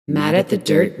Mad at the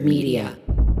Dirt Media.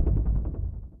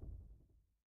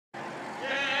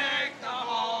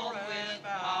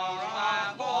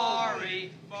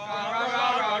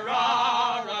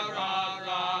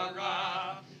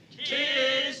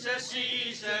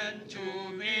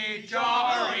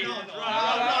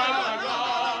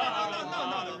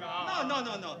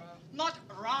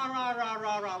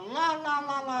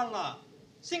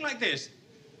 Sing like this.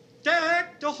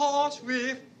 Deck the halls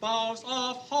with boughs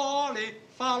of holly.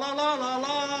 Fa la la la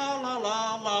la la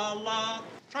la la la.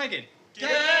 Try again.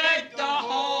 Deck the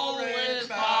hall with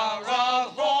boughs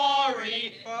of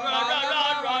holly. Ra ra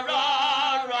ra ra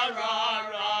ra ra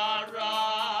ra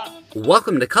ra.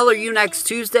 Welcome to Color You Next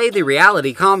Tuesday, the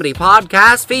reality comedy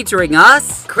podcast featuring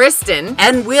us, Kristen,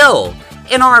 and Will.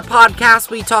 In our podcast,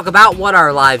 we talk about what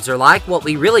our lives are like, what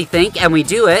we really think, and we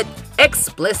do it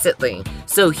explicitly.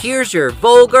 So here's your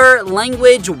vulgar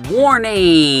language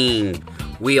warning.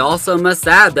 We also must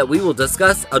add that we will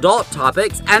discuss adult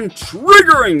topics and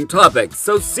triggering topics,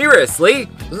 so seriously,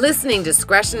 listening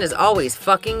discretion is always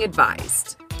fucking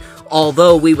advised.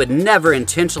 Although we would never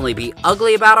intentionally be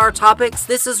ugly about our topics,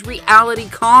 this is reality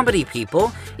comedy,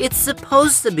 people. It's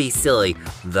supposed to be silly.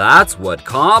 That's what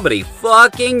comedy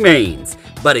fucking means.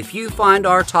 But if you find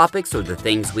our topics or the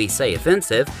things we say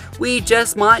offensive, we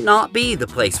just might not be the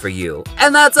place for you.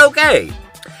 And that's okay.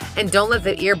 And don't let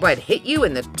the earbud hit you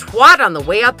in the twat on the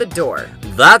way out the door.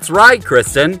 That's right,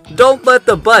 Kristen. Don't let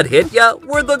the bud hit ya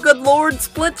where the good Lord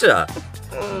split ya.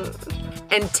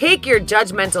 And take your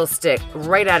judgmental stick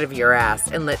right out of your ass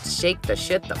and let's shake the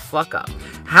shit the fuck up.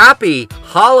 Happy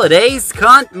holidays,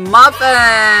 cunt muffins!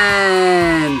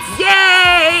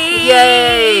 Yay!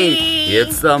 Yay!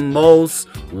 It's the most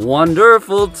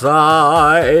wonderful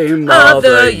time of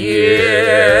the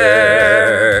year.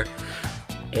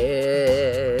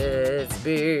 It's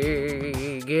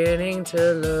beginning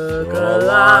to look a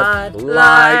lot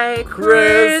like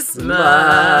Christmas.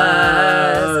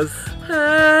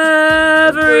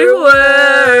 Everywhere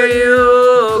you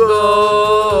go.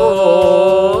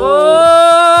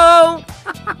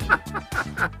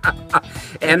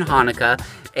 And Hanukkah.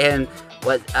 And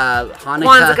what,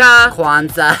 Hanukkah?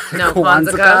 Kwanzaa. No,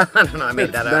 Kwanzaa. I don't know, I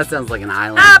made that up. That sounds like an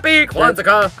island. Happy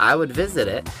Kwanzaa. I would visit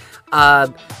it.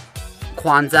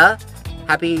 Kwanzaa.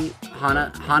 Happy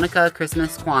Hanukkah,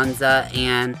 Christmas, Kwanzaa,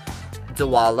 and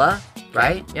Diwali.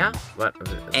 Right? Yeah. What?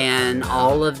 And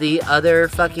all of the other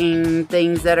fucking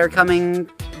things that are coming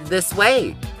this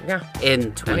way. Yeah.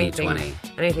 In 2020.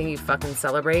 Anything you fucking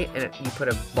celebrate and you put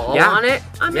a ball on it,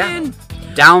 I'm in.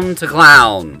 Down to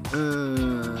clown.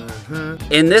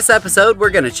 Mm-hmm. In this episode, we're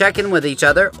going to check in with each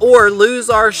other or lose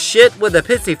our shit with a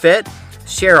pissy fit,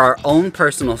 share our own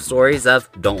personal stories of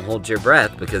don't hold your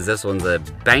breath because this one's a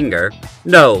banger.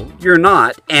 No, you're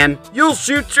not, and you'll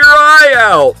shoot your eye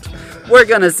out. We're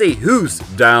gonna see who's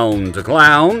down to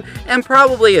clown, and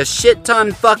probably a shit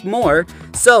ton fuck more.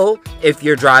 So, if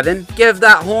you're driving, give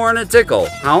that horn a tickle.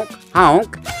 Honk,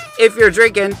 honk. If you're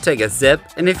drinking, take a sip.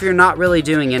 And if you're not really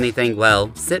doing anything,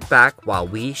 well, sit back while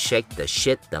we shake the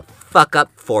shit the fuck up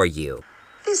for you.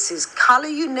 This is Color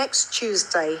You Next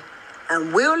Tuesday,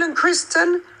 and Will and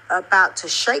Kristen are about to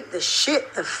shake the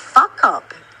shit the fuck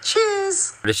up.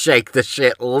 Cheers! To shake the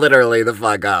shit literally the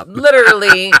fuck up.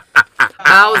 Literally.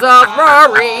 House of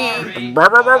Rory.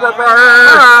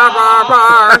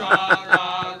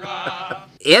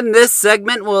 In this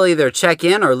segment, we'll either check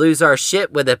in or lose our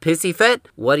shit with a pissy fit.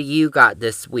 What do you got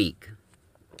this week,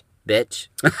 bitch?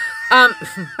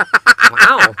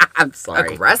 Wow. I'm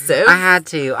sorry. Aggressive. I had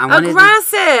to. I wanted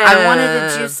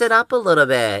to juice it up a little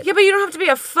bit. Yeah, but you don't have to be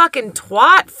a fucking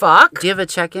twat, fuck. Do you have a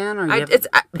check-in or it's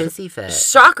pissy fit?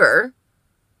 Shocker.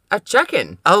 A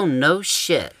check-in. Oh, no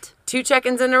shit. 2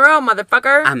 check-ins in a row,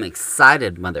 motherfucker. I'm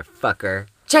excited, motherfucker.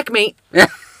 Checkmate.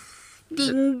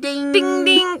 Ding, ding. Ding,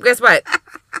 ding. Guess what?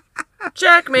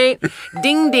 Checkmate.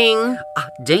 Ding, ding.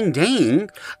 Ding, ding.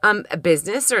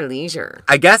 Business or leisure?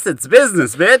 I guess it's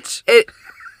business, bitch. It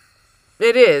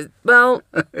is. Well,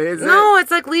 is no,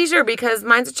 it's like leisure because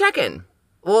mine's a check-in.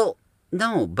 Well,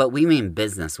 no, but we mean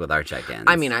business with our check-ins.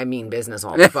 I mean business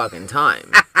all the fucking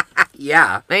time.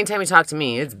 Yeah. Anytime you talk to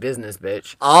me, it's business,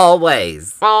 bitch.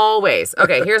 Always. Always.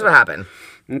 Okay, here's what happened.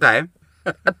 Okay.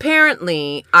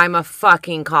 Apparently, I'm a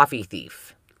fucking coffee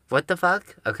thief. What the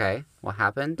fuck? Okay. What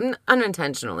happened?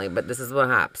 Unintentionally, but this is what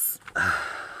happens.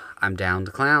 I'm down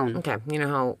to clown. Okay. You know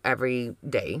how every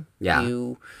day,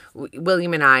 yeah,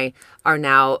 William and I are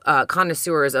now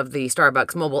connoisseurs of the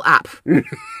Starbucks mobile app.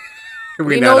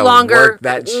 we no longer work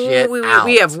that shit out.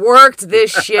 We have worked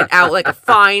this shit out like a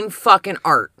fine fucking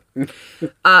art.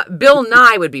 Bill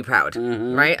Nye would be proud,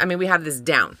 right? I mean, we have this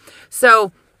down.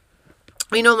 So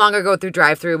We no longer go through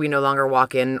drive-through. We no longer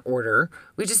walk in, order.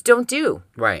 We just don't do.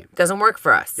 Right. Doesn't work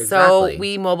for us. Exactly. So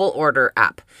we mobile order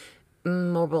app.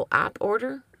 Mobile app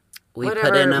order? We Whatever.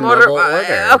 put in a mobile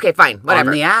order. Okay, fine. Whatever.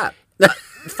 On the app.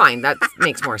 Fine. That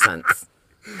makes more sense.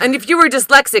 And if you were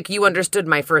dyslexic, you understood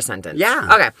my first sentence. Yeah.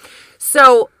 Okay.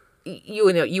 So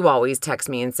you always text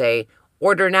me and say,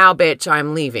 order now, bitch,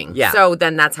 I'm leaving. Yeah. So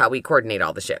then that's how we coordinate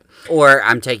all the shit. Or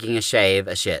I'm taking a shave,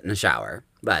 a shit, and a shower.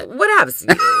 But Whatevs.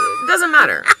 It doesn't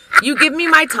matter. You give me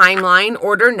my timeline,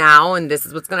 order now, and this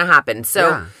is what's going to happen.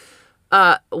 So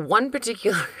one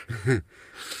particular...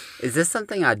 is this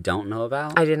something I don't know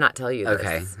about? I did not tell you this.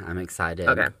 Okay, I'm excited.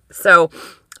 Okay. So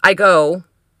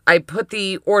I put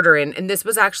the order in, and this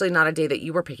was actually not a day that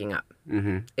you were picking up.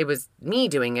 Mm-hmm. It was me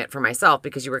doing it for myself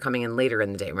because you were coming in later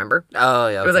in the day, remember? Oh,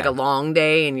 yeah. Okay. It was like a long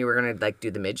day, and you were going to like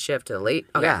do the mid shift to the late.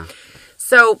 Okay. Yeah.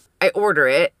 So I order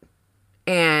it,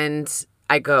 and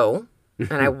I go,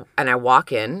 and I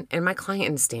walk in, and my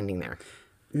client is standing there.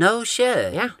 No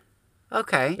shit. Yeah.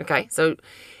 Okay. Okay. So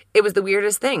it was the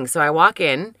weirdest thing. So I walk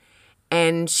in,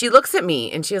 and she looks at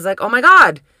me, and she was like, oh my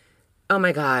God,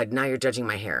 now you're judging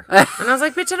my hair. And I was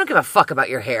like, bitch, I don't give a fuck about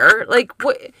your hair. Like,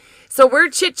 what? So we're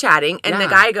chit-chatting, and the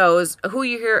guy goes, who are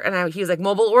you here? And he was like,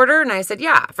 mobile order? And I said,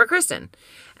 yeah, for Kristen.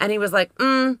 And he was like,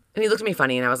 And he looked at me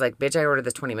funny, and I was like, bitch, I ordered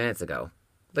this 20 minutes ago.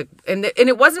 Like, and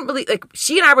it wasn't really, like,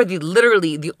 she and I were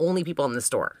literally the only people in the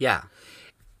store. Yeah.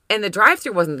 And the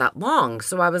drive-thru wasn't that long,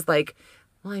 so I was like,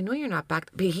 well, I know you're not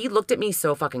back. But he looked at me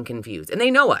so fucking confused. And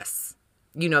they know us.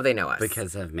 You know they know us.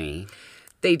 Because of me.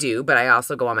 They do, but I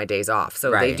also go on my days off,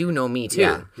 so they do know me too.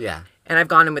 Yeah, yeah. And I've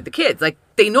gone in with the kids. Like,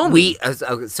 they know me.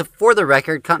 So for the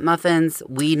record, Cunt Muffins,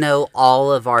 we know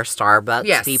all of our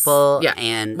Starbucks people. Yeah,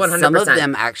 And 100%. some of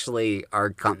them actually are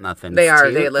Cunt Muffins, They are.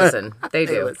 too. They listen. They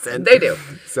do. listen. They do.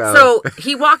 So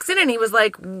he walks in and he was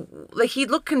like, he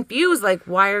looked confused, like,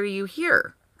 why are you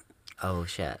here? Oh,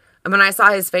 shit. And when I saw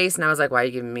his face, and I was like, why are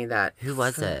you giving me that? Who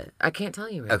was it? I can't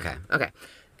tell you right Okay. now. Okay.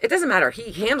 It doesn't matter.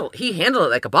 He handled it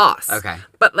like a boss. Okay.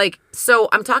 But like, so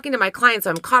I'm talking to my client,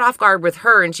 so I'm caught off guard with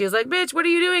her, and she was like, bitch, what are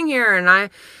you doing here? And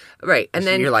and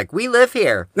then you're like, we live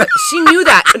here. she knew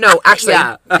that. No, actually,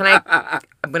 Yeah.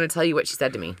 I'm going to tell you what she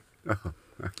said to me.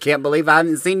 Can't believe I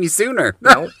haven't seen you sooner.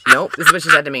 No, this is what she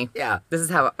said to me. Yeah. This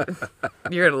is how,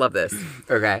 you're going to love this.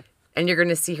 Okay. And you're going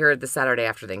to see her the Saturday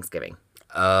after Thanksgiving.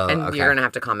 Oh, And okay. you're going to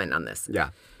have to comment on this. Yeah.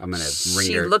 I'm going to ring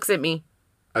She her. looks at me.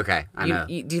 Okay. I know.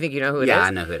 Do you think you know who it is? Yeah, I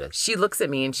know who it is. She looks at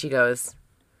me and she goes,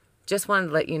 just wanted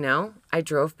to let you know, I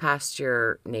drove past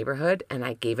your neighborhood and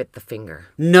I gave it the finger.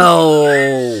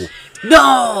 No.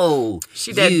 No.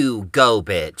 She did. You go,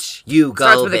 bitch. You go,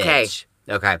 Starts with a bitch.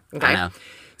 K. Okay. I know.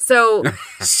 So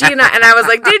she and I was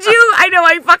like, did you? I know,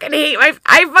 I fucking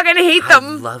hate them. I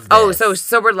love Oh, this.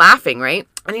 so we're laughing, right?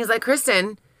 And he's like,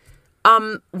 Kristen,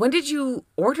 when did you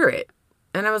order it?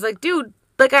 And I was like, dude,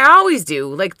 like I always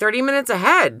do, like 30 minutes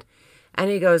ahead. And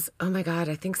he goes, oh my God,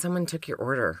 I think someone took your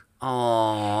order.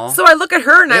 Aww. So I look at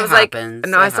her and I was happens.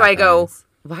 like, no, It so I go, happens.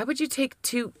 why would you take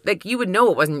two? Like, you would know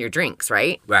it wasn't your drinks,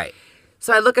 right? Right.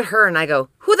 So I look at her and I go,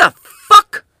 who the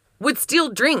fuck would steal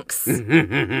drinks?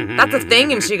 That's a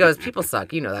thing. And she goes, people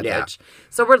suck. You know that, Yeah. bitch.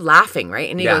 So we're laughing, right?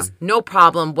 And he Yeah. goes, no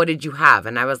problem. What did you have?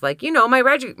 And I was like, my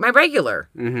regular.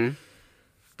 Mm-hmm.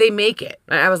 They make it.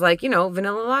 And I was like,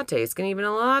 vanilla lattes, skinny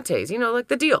vanilla lattes, like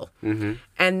the deal. Mm-hmm.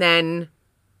 And then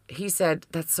he said,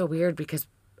 that's so weird because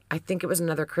I think it was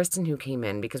another Kristen who came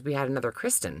in because we had another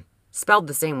Kristen. Spelled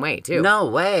the same way, too. No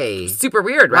way. Super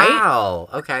weird, right? Wow.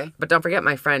 Okay. But don't forget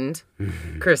my friend,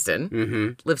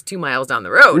 Kristen, lives 2 miles down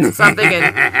the road. So I'm thinking,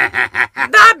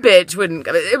 that bitch wouldn't...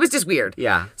 It was just weird.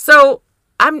 Yeah. So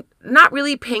I'm not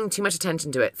really paying too much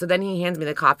attention to it. So then he hands me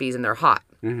the coffees and they're hot.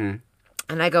 Mm-hmm.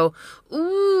 And I go,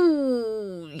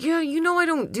 ooh, yeah, I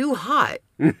don't do hot.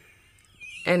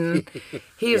 And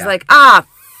he was like,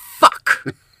 fuck.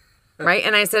 Right?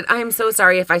 And I said, I'm so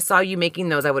sorry. If I saw you making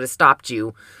those, I would have stopped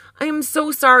you. I am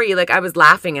so sorry. Like, I was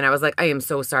laughing and I was like, I am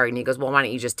so sorry. And he goes, well, why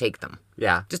don't you just take them?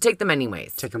 Yeah. Just take them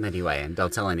anyways. Take them anyway and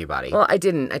don't tell anybody. Well, I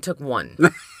didn't. I took one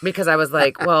because I was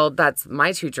like, well, that's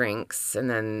my 2 drinks.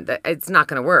 And then it's not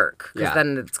going to work because Yeah.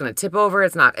 then it's going to tip over.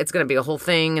 It's going to be a whole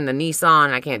thing and the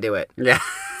Nissan. I can't do it. Yeah.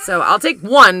 So I'll take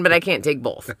one, but I can't take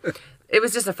both. It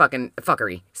was just a fucking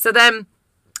fuckery. So then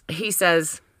he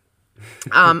says,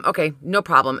 okay, no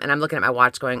problem. And I'm looking at my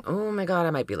watch going, oh my God, I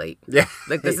might be late. Yeah.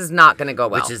 Like, this is not going to go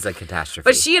well. Which is a catastrophe.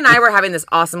 But she and I were having this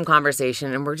awesome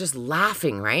conversation and we're just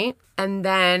laughing, right? And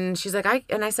then she's like,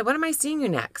 I said, when am I seeing you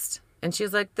next? And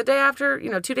she's like, the day after,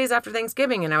 2 days after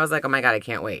Thanksgiving. And I was like, oh my God, I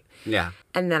can't wait. Yeah.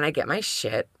 And then I get my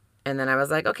shit And then I was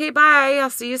like, okay, bye.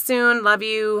 I'll see you soon. Love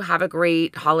you. Have a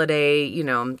great holiday. You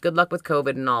know, good luck with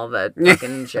COVID and all the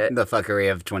fucking shit. The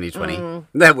fuckery of 2020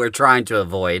 that we're trying to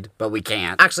avoid, but we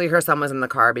can't. Actually, her son was in the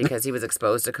car because he was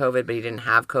exposed to COVID, but he didn't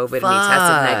have COVID and he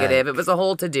tested negative. It was a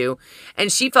whole to-do.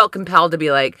 And she felt compelled to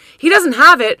be like, he doesn't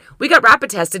have it. We got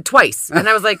rapid tested twice. And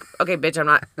I was like, okay, bitch, I'm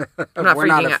not We're freaking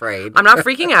not out. afraid. I'm not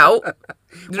freaking out.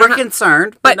 We're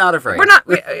concerned, but not afraid. We're not,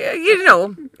 you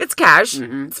know, it's cash.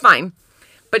 It's fine.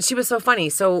 But she was so funny.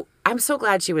 So I'm so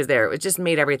glad she was there. It just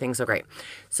made everything so great.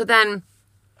 So then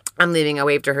I'm leaving. I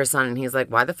waved to her son and he's like,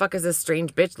 why the fuck is this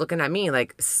strange bitch looking at me?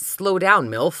 Like, slow down,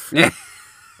 MILF.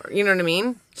 You know what I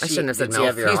mean? I shouldn't have said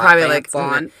MILF. He's probably like,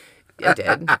 on? I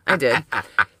did.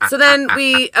 So then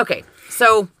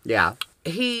so Yeah.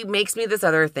 he makes me this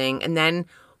other thing. And then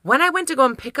when I went to go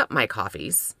and pick up my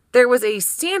coffees, there was a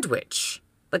sandwich,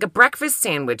 like a breakfast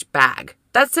sandwich bag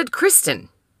that said Kristen.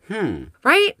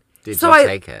 Right? Did you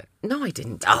take it? No, I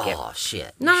didn't take it. Oh,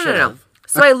 shit. No.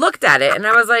 So I looked at it and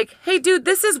I was like, hey, dude,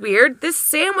 this is weird. This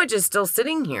sandwich is still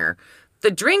sitting here. The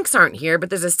drinks aren't here,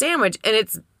 but there's a sandwich and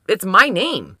it's my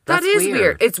name. That's That is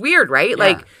weird. It's weird, right? Yeah.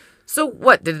 Like, so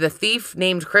what? Did the thief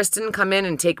named Kristen come in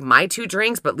and take my 2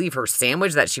 drinks but leave her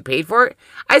sandwich that she paid for?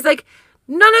 I was like,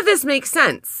 none of this makes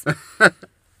sense.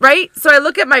 Right? So I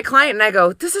look at my client and I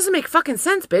go, this doesn't make fucking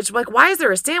sense, bitch. Like, why is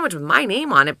there a sandwich with my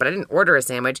name on it, but I didn't order a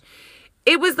sandwich?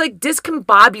 It was like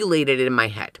discombobulated in my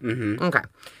head. Okay.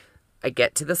 I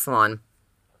get to the salon.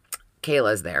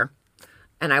 Kayla's there.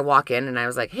 And I walk in and I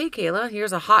was like, hey, Kayla,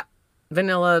 here's a hot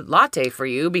vanilla latte for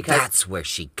you because... That's where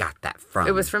she got that from.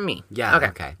 It was from me. Yeah,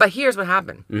 okay. But here's what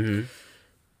happened.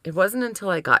 It wasn't until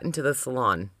I got into the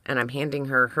salon and I'm handing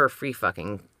her free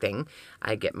fucking thing.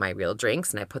 I get my real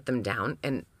drinks and I put them down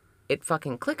and it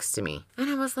fucking clicks to me.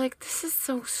 And I was like, this is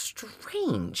so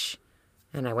strange.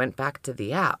 And I went back to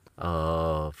the app.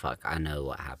 Oh, fuck. I know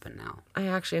what happened now. I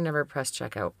actually never pressed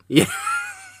checkout. Yeah.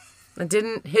 I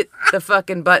didn't hit the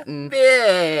fucking button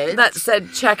Bitch. that said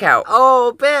checkout.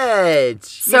 Oh, bitch.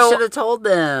 So- you should have told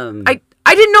them.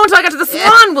 I didn't know until I got to the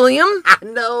salon, William. I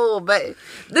know, but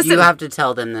Listen. you have to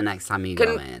tell them the next time you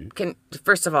go in.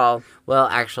 First of all, Well,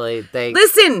 actually, they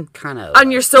listen kind of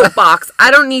on your soapbox.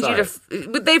 I don't need you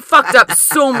to. They fucked up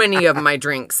so many of my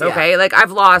drinks. Okay, like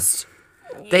I've lost.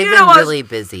 They've you know been what? really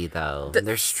busy though.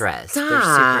 They're stressed. They're super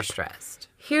Stop. stressed.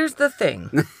 Here's the thing.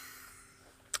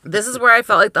 This is where I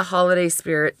felt like the holiday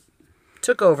spirit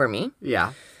took over me,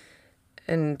 Yeah.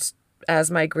 and as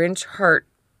my Grinch heart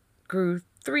grew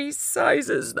 3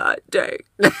 sizes that day,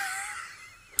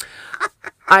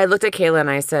 I looked at Kayla and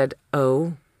I said,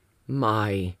 "Oh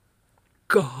my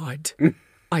God,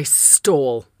 I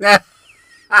stole."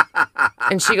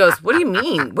 And she goes, "What do you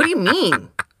mean? What do you mean?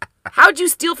 How'd you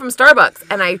steal from Starbucks?"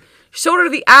 And I showed her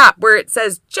the app where it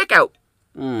says checkout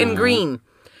in green.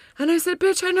 And I said,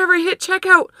 bitch, I never hit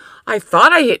checkout. I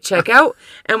thought I hit checkout.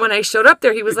 And when I showed up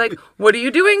there, he was like, what are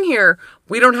you doing here?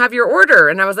 We don't have your order.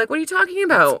 And I was like, what are you talking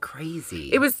about?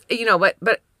 Crazy. It was, you know, but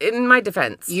in my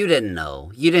defense. You didn't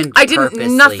know. You didn't. I didn't,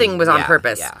 purposely- nothing was on Yeah,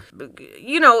 purpose. Yeah.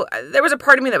 You know, there was a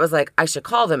part of me that was like, I should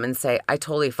call them and say, I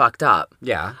totally fucked up.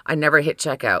 Yeah. I never hit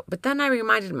checkout. But then I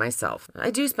reminded myself, I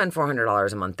do spend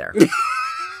 $400 a month there.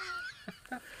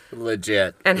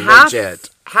 Legit. And Legit.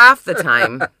 half the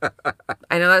time,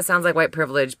 I know that sounds like white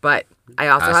privilege, but I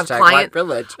also have Hashtag clients. white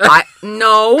privilege.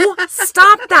 No,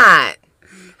 stop that.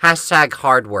 Hashtag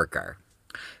hard worker.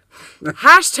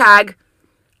 Hashtag,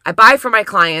 I buy for my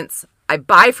clients, I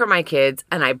buy for my kids,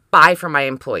 and I buy for my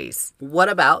employees. What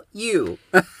about you?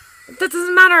 That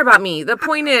doesn't matter about me. The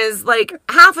point is, like,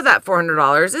 half of that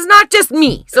 $400 is not just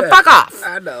me, so fuck off.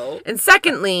 I know. And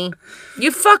secondly,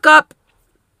 you fuck up,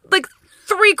 like,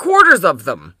 3/4 of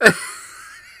them.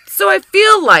 So I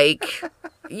feel like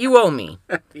you owe me.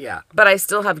 Yeah. But I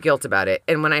still have guilt about it.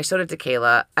 And when I showed it to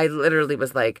Kayla, I literally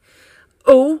was like,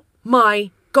 oh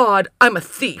my God, I'm a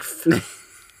thief.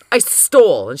 I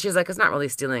stole. And she's like, it's not really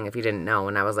stealing if you didn't know.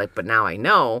 And I was like, but now I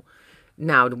know.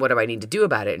 Now what do I need to do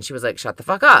about it? And she was like, shut the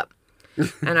fuck up.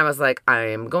 And I was like, I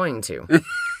am going to.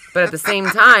 But at the same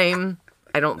time,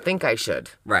 I don't think I should.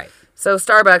 Right. So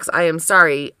Starbucks, I am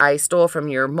sorry I stole from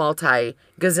your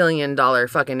multi-gazillion dollar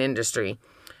fucking industry.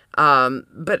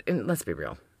 But let's be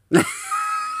real.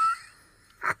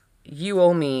 You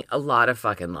owe me a lot of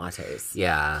fucking lattes.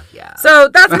 Yeah. Yeah. So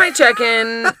that's my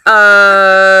check-in.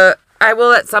 I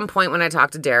will at some point when I talk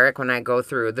to Derek, when I go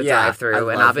through the Yeah, drive-through, I and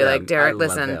love I'll be him. like, Derek, I love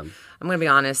listen, him. I'm going to be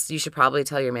honest. You should probably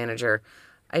tell your manager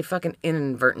I fucking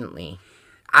inadvertently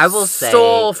I will say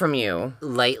stole from you.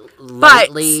 But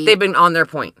But they've been on their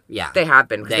point. Yeah. They have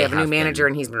been. Because They they have a new have manager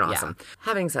been. and he's been awesome.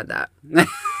 Having said that,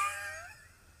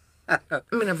 I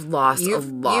mean, I've lost a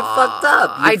lot. You fucked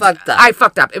up. I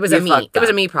fucked up. It was a me. fucked It was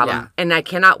a up. me problem. Yeah. And I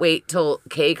cannot wait till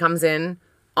Kay comes in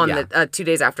on Yeah. the 2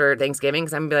 days after Thanksgiving,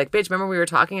 because I'm going to be like, bitch, remember we were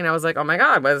talking? And I was like, oh my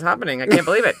God, what is happening? I can't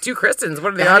believe it. 2 Kristens.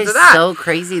 What are the That odds is of that? so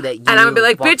crazy that you And I'm going to be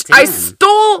like, walked bitch, I in.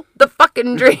 stole the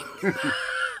fucking drink.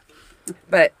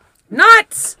 But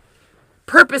not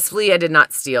purposefully, I did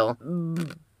not steal.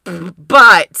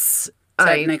 But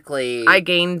Technically, I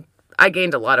gained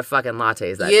a lot of fucking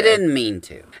lattes that day. you didn't mean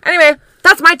to. Anyway,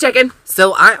 that's my check-in.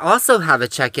 So I also have a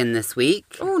check-in this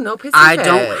week. Oh, no pissy I fit.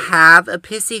 don't have a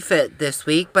pissy fit this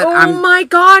week, but Oh my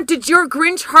God, did your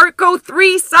Grinch heart go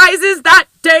 3 sizes that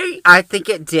day? I think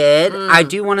it did. I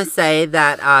do want to say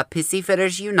that pissy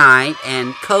fitters unite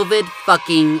and COVID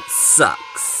fucking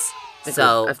sucks.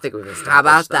 So I think we've established how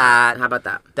about that? How about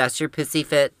that? That's your pissy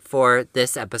fit for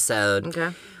this episode.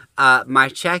 Okay. My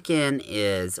check-in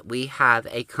is we have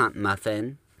a cunt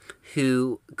muffin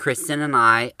who Kristen and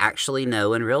I actually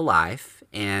know in real life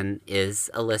and is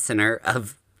a listener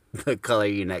of the Color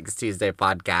You Next Tuesday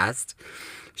podcast.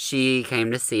 She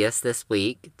came to see us this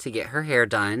week to get her hair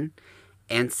done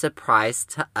and surprised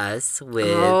to us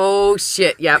with Oh,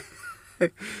 shit, yep.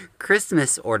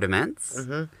 Christmas ornaments.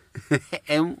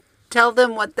 And tell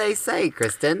them what they say,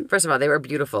 Kristen. First of all, they were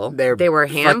beautiful. They were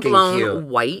fucking hand-blown cute.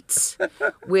 white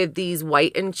with these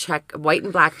white and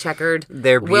black checkered.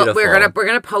 They're beautiful. We're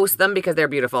gonna post them because they're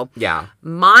beautiful. Yeah.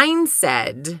 Mine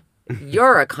said,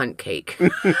 "You're a cunt cake."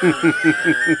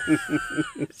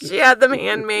 She had them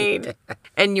handmade,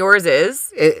 and yours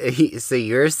is. So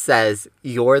yours says,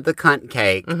 "You're the cunt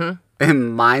cake,"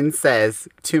 and mine says,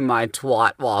 "To my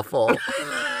twat waffle."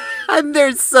 And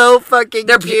they're so fucking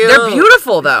cute. They're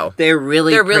beautiful though. They're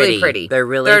really pretty. They're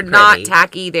really They're pretty. not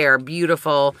tacky. They're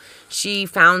beautiful. She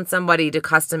found somebody to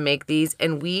custom make these,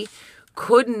 and we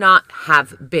could not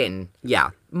have been Yeah.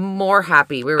 more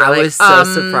happy. We were I like, was so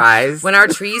surprised. when our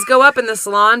trees go up in the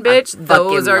salon, bitch.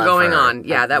 Those are love going her. on.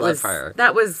 Yeah, I that love was her.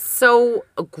 that was so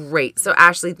great. So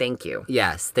Ashley, thank you.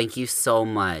 Yes, thank you so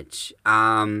much.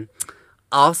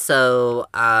 Also,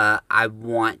 I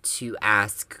want to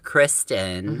ask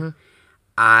Kristen,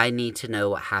 I need to know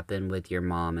what happened with your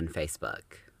mom and Facebook.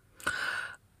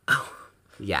 Oh.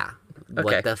 Yeah. Okay.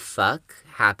 What the fuck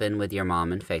happened with your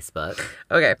mom and Facebook?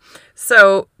 Okay,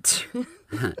 so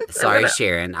Sorry,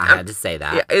 Sharon, I had to say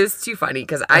that. yeah, it was too funny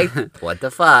because I. What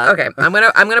the fuck? Okay, I'm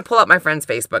gonna pull up my friend's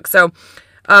Facebook. So,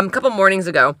 a couple mornings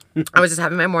ago, I was just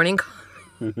having my morning.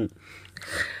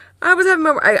 I'm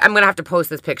gonna have to post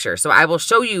this picture, so I will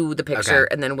show you the picture,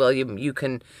 Okay. and then William, you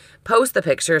can post the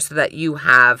picture so that you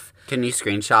have. Can you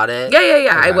screenshot it?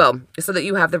 Yeah, I Okay. will, so that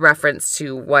you have the reference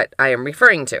to what I am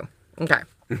referring to. Okay,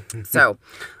 so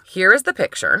here is the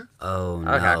picture. Oh,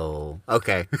 no.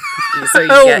 Okay. So you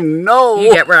Oh, get, no.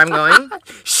 you get where I'm going.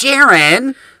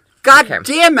 Sharon! God Okay.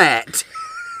 damn it!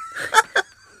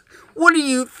 What are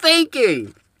you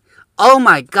thinking? Oh,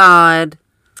 my God.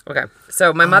 Okay,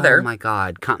 so my mother. Oh, my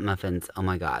God. Cunt muffins. Oh,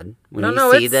 my God. When No, you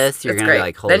no, see it's- this, you're it's going to be great.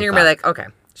 like, holy Then you're gonna be like, okay,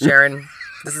 Sharon,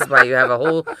 this is why you have a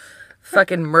whole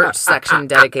fucking merch section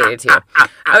dedicated to you.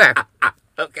 Okay,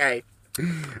 okay.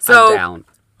 so I'm down.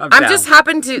 I'm just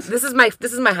happened to. This is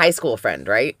my high school friend,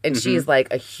 right? And she's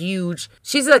like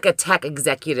she's like a tech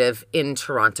executive in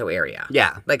Toronto area.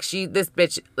 Yeah. like this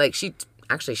bitch, like she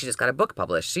just got a book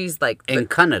published. She's like In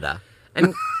Canada.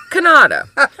 in Canada.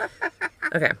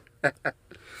 Okay.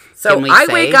 So Can we I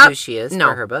say wake up. who she is no,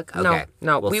 for her book? Okay.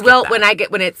 No, We'll we skip will that.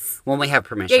 when it's. When we have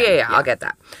permission. Yeah, I'll get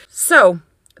that. So,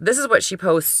 this is what she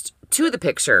posts to the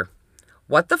picture.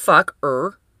 What the fuck,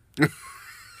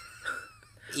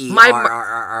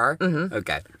 E-R-R-R-R?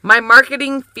 Okay. My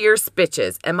marketing fierce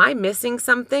bitches. Am I missing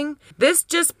something? This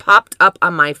just popped up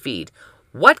on my feed.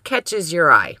 What catches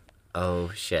your eye? Oh,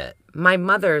 shit. My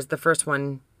mother's the first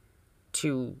one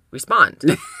to respond.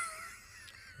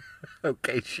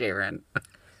 Okay, Sharon.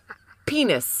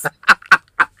 Penis.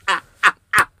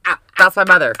 That's my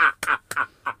mother.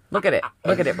 Look at it.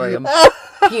 Look at it, William.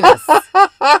 Penis.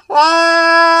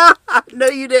 No,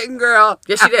 you didn't, girl.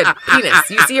 Yes, she did. Penis.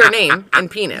 You see her name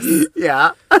and penis.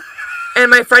 Yeah. And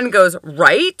my friend goes,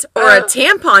 right? Or a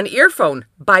tampon earphone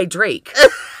by Drake.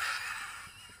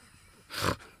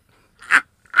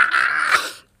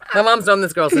 My mom's known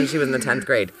this girl since she was in the 10th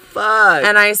grade. Fuck.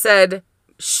 And I said,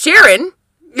 Sharon,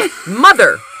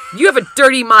 mother, you have a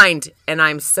dirty mind, and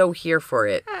I'm so here for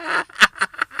it.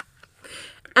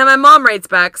 And my mom writes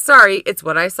back, sorry, it's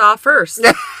what I saw first.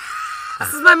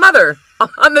 This is my mother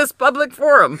on this public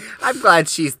forum, I'm glad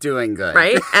she's doing good.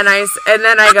 right? And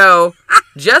then I go,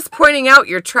 just pointing out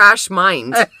your trash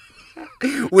mind.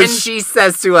 Which she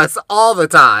says to us all the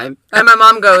time. And my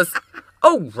mom goes,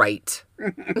 oh, right.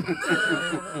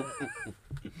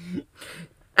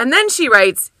 And then she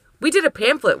writes, we did a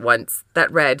pamphlet once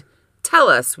that read, tell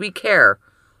us, we care.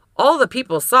 All the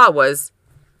people saw was,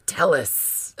 tell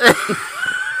us. That's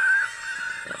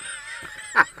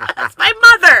my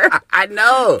mother. I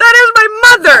know. That is my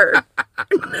mother.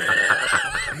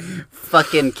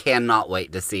 Fucking cannot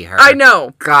wait to see her. I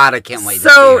know. God, I can't wait to see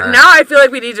So her. now I feel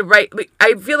like we need to write.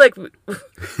 I feel like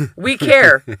we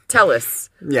care. Tell us.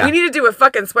 Yeah. We need to do a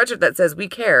fucking sweatshirt that says we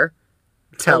care.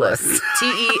 Tell us.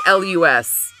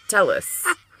 TELUS. Tell us.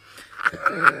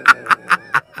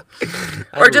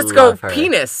 I Or just go love her.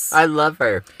 penis. I love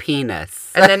her.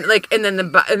 Penis. And then and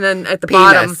then at the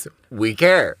bottom, Penis. We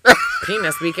care.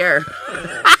 penis, we care.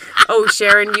 Oh,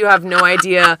 Sharon, you have no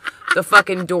idea the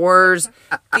fucking doors,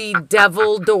 the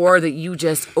devil door that you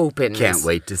just opened. Can't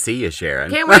wait to see you,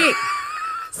 Sharon. Can't wait.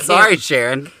 Sorry,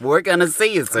 Sharon. We're gonna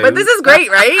see you soon. But this is great,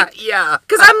 right? Yeah.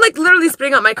 Because I'm like literally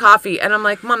spitting out my coffee and I'm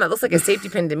like, Mom, that looks like a safety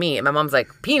pin to me. And my mom's like,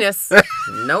 penis.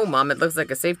 No, Mom, it looks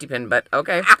like a safety pin, but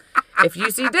okay. If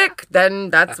you see dick, then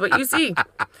that's what you see.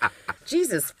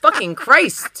 Jesus fucking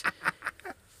Christ.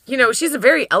 You know, she's a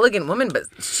very elegant woman, but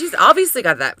she's obviously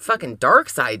got that fucking dark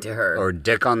side to her. Or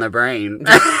dick on the brain.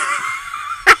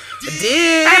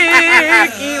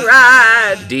 Dicky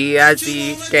ride.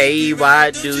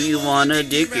 D-I-C-K-Y, do you want a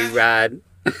dicky ride?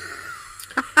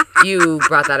 You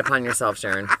brought that upon yourself,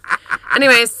 Sharon.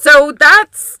 Anyway, so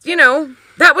that's, you know,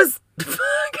 that was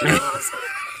fucking awesome.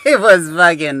 It was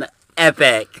fucking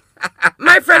epic.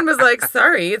 My friend was like,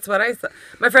 sorry, it's what I thought.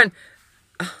 My friend,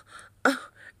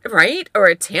 right? Or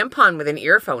a tampon with an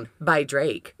earphone by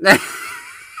Drake.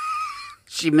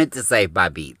 She meant to say by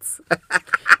Beats.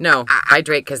 No, by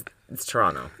Drake because it's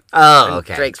Toronto. Oh, And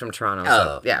okay. Drake's from Toronto. Oh,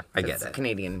 So, yeah. I get it's it. a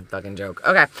Canadian fucking joke.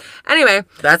 Okay. Anyway.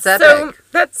 That's So, epic.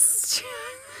 that's...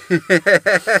 I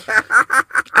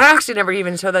actually never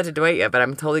even showed that to Dwight yet, but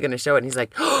I'm totally going to show it. And he's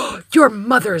like, oh, your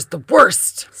mother is the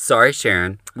worst. Sorry,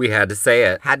 Sharon. We had to say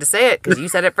it. Had to say it because you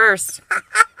said it first.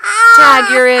 Tag,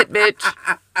 you're it, bitch.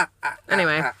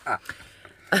 Anyway.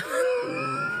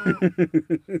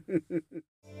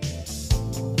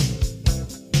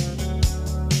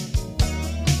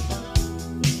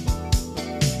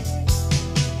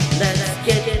 Let's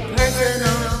get it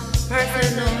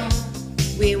personal.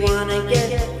 We wanna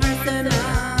get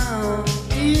personal.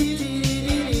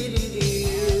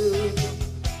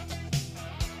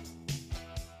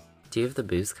 Do you have the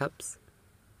booze cups?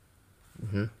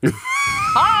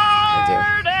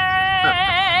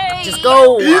 I do. Just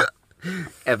go.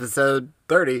 Episode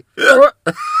 30.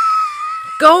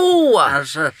 Go. I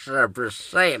should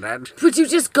say it. Would you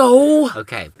just go?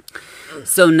 Okay.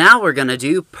 So now we're gonna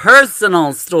do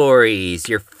personal stories.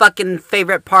 Your fucking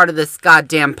favorite part of this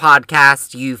goddamn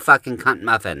podcast, you fucking cunt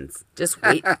muffins. Just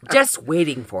wait. Just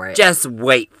waiting for it. Just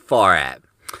wait for it.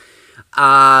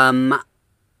 I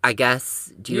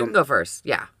guess, do You can go first.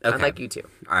 Yeah. I'd Okay. like you to.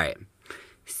 All right.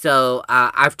 So,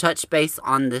 I've touched base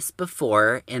on this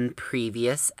before in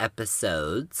previous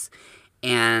episodes,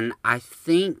 and I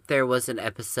think there was an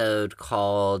episode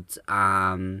called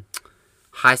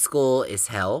High School is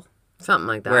Hell, Something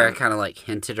like that. where I kind of like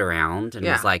hinted around and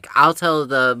Yeah. was like, I'll tell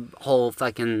the whole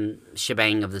fucking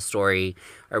shebang of the story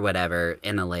or whatever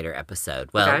in a later episode.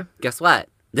 Well, Okay. guess what?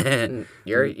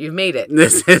 You've made it.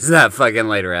 This is that fucking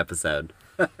later episode.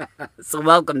 So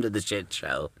welcome to the shit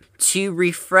show. To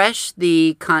refresh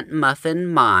the cunt muffin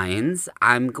minds,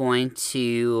 I'm going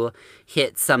to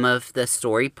hit some of the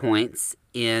story points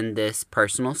in this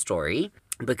personal story.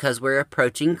 Because we're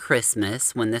approaching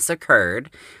Christmas when this occurred,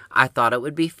 I thought it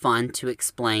would be fun to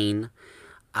explain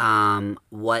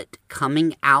what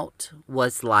coming out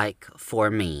was like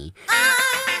for me.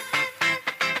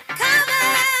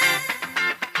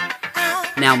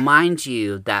 Now, mind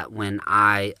you that when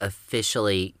I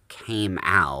officially came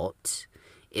out,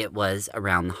 it was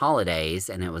around the holidays,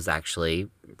 and it was actually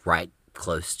right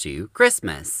close to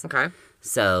Christmas. Okay.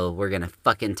 So we're going to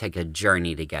fucking take a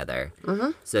journey together.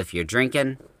 Mm-hmm. So if you're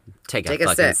drinking, take a Take a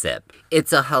fucking sip. sip.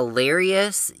 It's a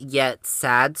hilarious yet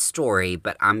sad story,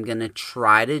 but I'm going to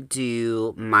try to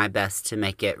do my best to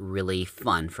make it really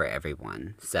fun for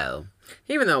everyone. So,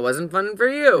 Even though it wasn't fun for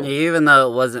you. even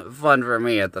though it wasn't fun for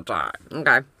me at the time.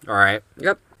 Okay. All right.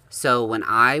 Yep. So when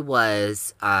I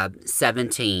was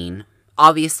 17,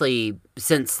 obviously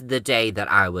since the day that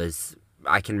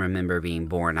I can remember being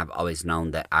born, I've always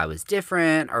known that I was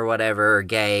different or whatever, or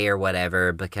gay or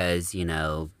whatever, because, you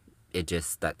know,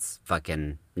 that's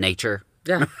fucking nature.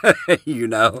 Yeah. You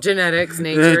know? Genetics,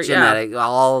 nature, Genetic,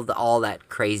 all that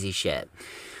crazy shit.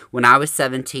 When I was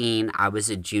 17, I was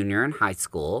a junior in high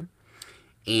school,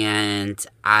 and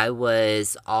I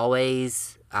was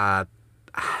always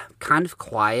kind of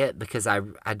quiet because I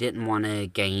didn't want to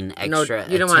gain extra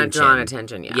attention. You don't want to draw on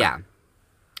attention, yeah. Yeah.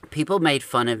 People made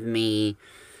fun of me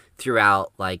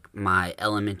throughout, like, my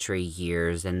elementary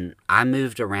years, and I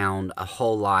moved around a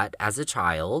whole lot as a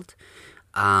child.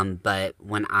 But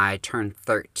when I turned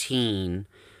 13,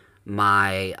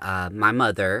 my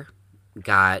mother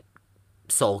got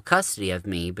sole custody of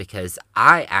me because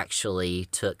I actually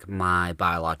took my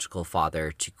biological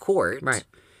father to court. Right.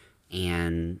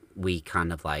 And we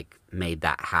kind of, like, made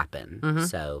that happen. Mm-hmm.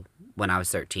 So when I was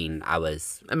 13, I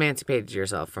was... Emancipated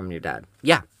yourself from your dad.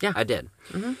 Yeah, Yeah. I did.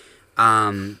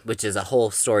 Mm-hmm. Which is a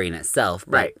whole story in itself,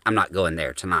 but Right. I'm not going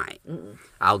there tonight. Mm-mm.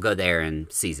 I'll go there in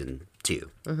season 2.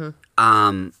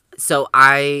 Mm-hmm. So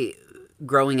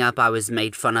growing up, I was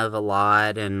made fun of a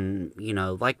lot, and, you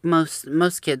know, like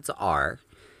most kids are.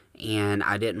 And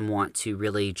I didn't want to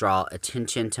really draw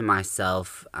attention to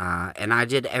myself. And I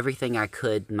did everything I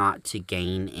could not to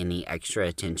gain any extra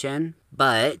attention.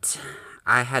 But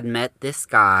I had met this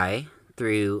guy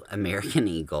through American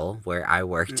Eagle, where I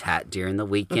worked at during the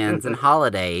weekends and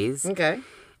holidays. Okay.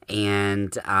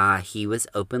 And he was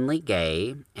openly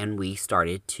gay, and we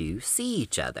started to see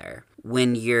each other.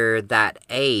 When you're that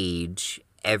age,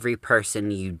 every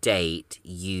person you date,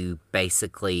 you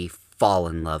basically fall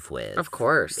in love with. Of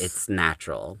course. It's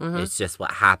natural. It's just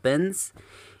what happens.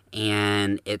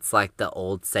 And it's like the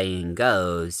old saying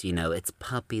goes, you know, it's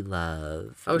puppy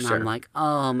love. Oh, and sure. I'm like,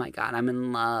 oh my God, I'm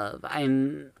in love.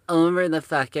 I'm over the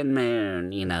fucking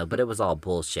moon, you know, but it was all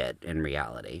bullshit in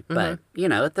reality. But, you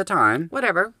know, at the time,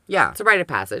 Whatever. yeah. It's a rite of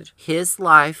passage. His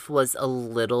life was a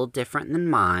little different than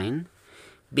mine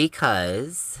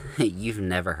because you've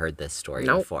never heard this story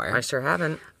Nope, before. I sure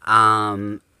haven't.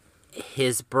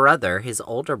 His brother, his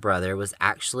older brother, was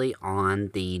actually on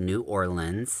the New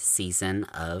Orleans season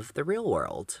of The Real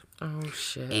World Oh,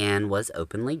 shit. and was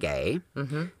openly gay.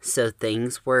 Mm-hmm. So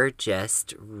things were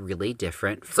just really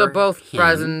different for So both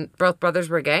him. brothers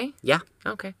were gay? Yeah,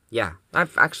 Okay. yeah.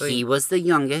 I've actually... He was the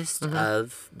youngest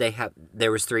of...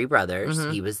 There was 3 brothers.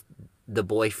 He was... The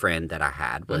boyfriend that I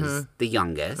had was the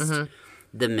youngest.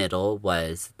 The middle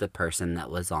was the person that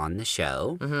was on the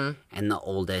show. And the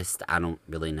oldest, I don't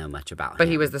really know much about him. But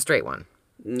he was the straight one.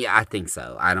 Yeah, I think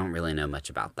so. I don't really know much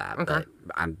about that, Okay. but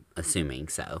I'm assuming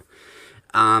so.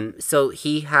 So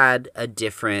he had a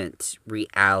different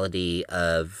reality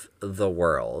of the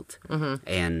world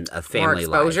and a More family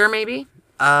exposure, life. maybe?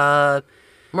 Uh,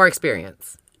 More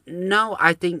experience. no,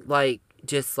 I think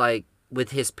just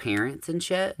with his parents and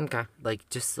shit. Okay. Like,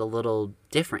 just a little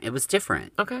different. It was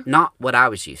different. Okay. Not what I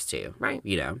was used to. Right.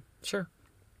 You know? Sure.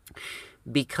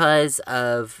 Because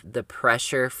of the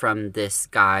pressure from this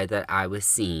guy that I was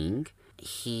seeing,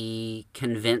 he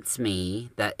convinced me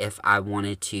that if I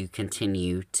wanted to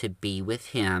continue to be with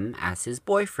him as his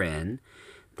boyfriend,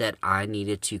 that I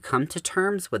needed to come to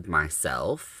terms with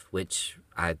myself, which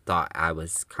I thought I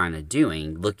was kind of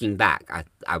doing. Looking back,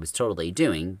 I was totally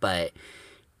doing, but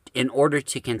in order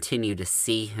to continue to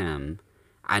see him,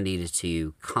 I needed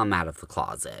to come out of the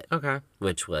closet. Okay.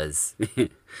 Which was,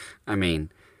 I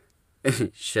mean,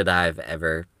 should I have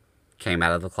ever came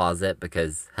out of the closet?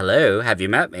 Because, hello, have you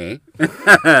met me?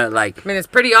 Like, I mean, it's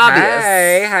pretty obvious.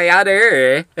 hey, how y'all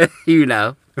doing? You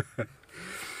know.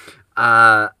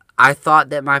 I thought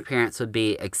that my parents would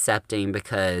be accepting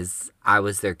because I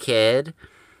was their kid,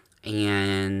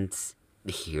 and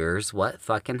here's what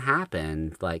fucking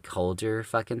happened. Like, hold your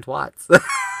fucking twats.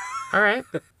 All right.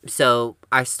 So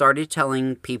I started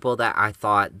telling people that I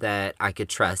thought that I could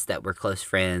trust that were close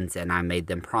friends, and I made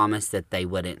them promise that they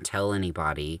wouldn't tell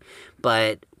anybody.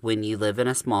 But when you live in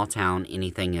a small town,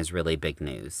 anything is really big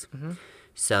news.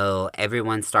 So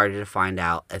everyone started to find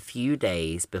out a few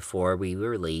days before we were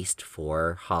released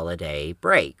for holiday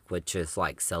break, which is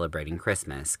like celebrating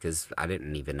Christmas, because I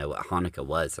didn't even know what Hanukkah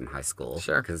was in high school.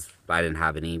 Sure. Because I didn't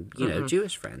have any, you know,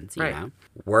 Jewish friends, you Right. know.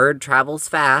 Word travels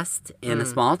fast in a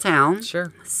small town.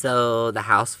 Sure. So the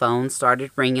house phone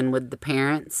started ringing with the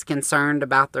parents concerned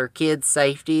about their kids'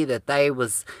 safety, that they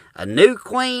was a new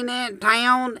queen in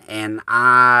town, and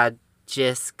I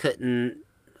just couldn't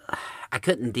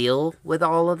deal with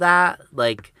all of that.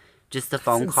 Like, just the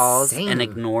phone calls insane. and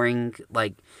ignoring,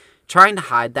 like, trying to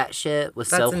hide that shit was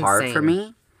so That's hard for insane.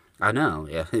 me. I know.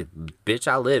 Yeah. Bitch,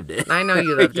 I lived it. I know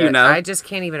you lived You it. know? I just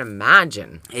can't even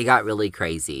imagine. It got really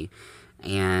crazy.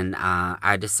 And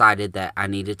I decided that I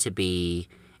needed to be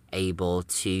able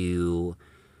to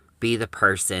be the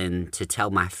person to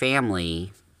tell my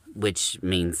family, which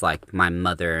means like my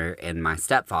mother and my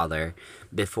stepfather,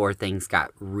 before things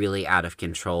got really out of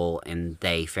control and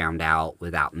they found out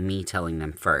without me telling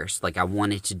them first. Like, I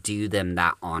wanted to do them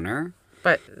that honor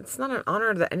But it's not an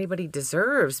honor that anybody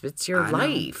deserves. It's your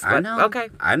life. I But, know. Okay.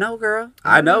 I know, girl.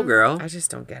 I know, girl. I just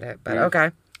don't get it. But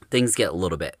okay. Things get a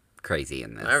little bit crazy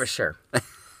in this. I was sure.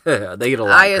 They get a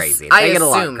lot crazy. They get a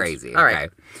lot crazy. All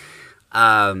right.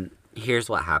 Okay. Here's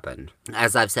what happened.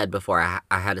 As I've said before,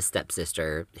 I had a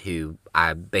stepsister who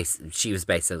she was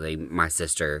basically my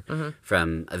sister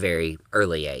from a very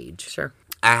early age. Sure.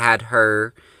 I had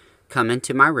her come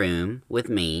into my room with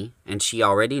me, and she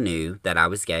already knew that I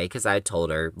was gay because I had told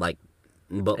her, like,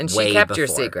 And she way kept before. your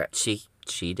secret.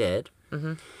 She did.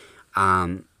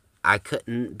 I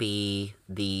couldn't be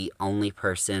the only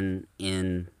person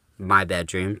in my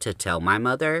bedroom to tell my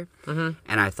mother. And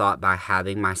I thought by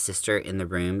having my sister in the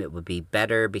room, it would be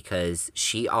better because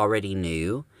she already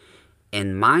knew.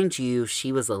 And mind you,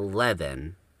 she was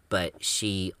 11, but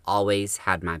she always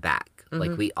had my back.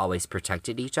 Like, we always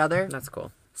protected each other. That's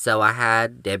cool. So I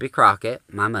had Debbie Crockett,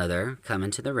 my mother, come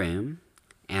into the room,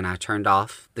 and I turned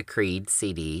off the Creed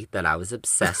CD that I was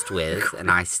obsessed with, and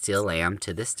I still am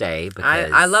to this day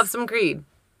because I love some Creed.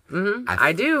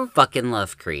 I do. Fucking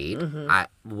love Creed. I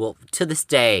will to this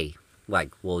day,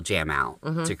 like, we'll jam out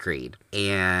to Creed.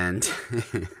 And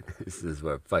this is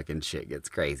where fucking shit gets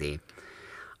crazy.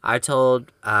 I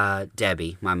told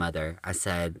Debbie, my mother, I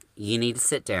said, you need to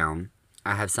sit down.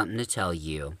 I have something to tell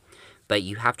you. But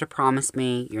you have to promise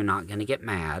me you're not going to get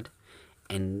mad.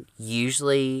 And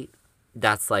usually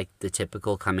that's like the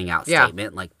typical coming out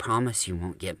statement. Like, promise you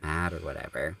won't get mad or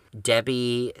whatever.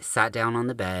 Debbie sat down on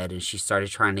the bed and she started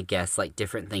trying to guess like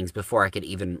different things before I could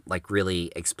even like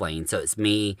really explain. So it's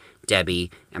me,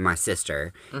 Debbie, and my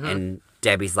sister. And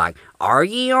Debbie's like, are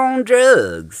ye on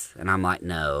drugs? And I'm like,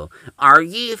 no. Are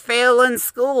ye failing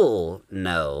school?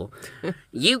 No.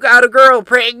 You got a girl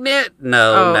pregnant?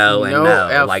 No, no, and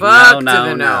no. Like,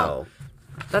 no.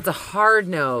 That's a hard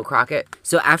no, Crockett.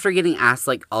 So after getting asked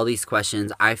like all these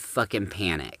questions, I fucking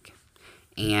panic.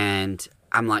 And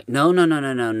I'm like, no,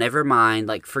 never mind.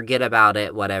 Like, forget about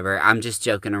it, whatever. I'm just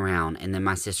joking around. And then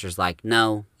my sister's like,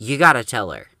 no, you gotta tell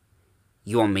her.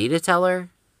 You want me to tell her?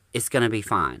 It's gonna be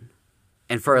fine.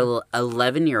 And for an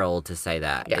 11-year-old to say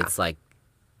that, it's like,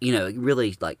 you know, it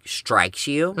really like strikes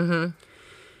you.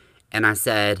 And I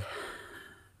said,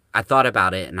 I thought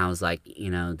about it and I was like, you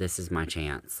know, this is my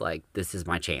chance. Like, this is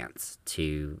my chance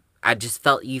to, I just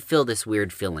felt, you feel this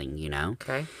weird feeling, you know?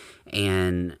 Okay.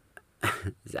 And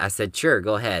I said, sure,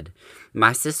 go ahead.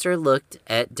 My sister looked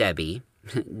at Debbie,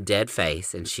 dead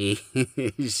face, and she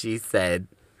said,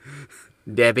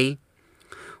 Debbie,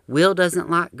 Will doesn't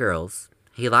like girls.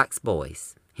 He likes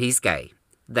boys. He's gay.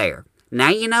 There. Now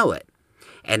you know it.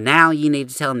 And now you need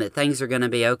to tell him that things are going to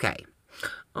be okay.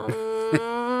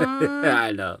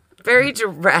 I know. Very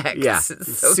direct. Yeah,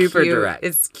 So super cute. direct.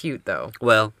 It's cute, though.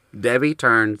 Well, Debbie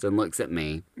turns and looks at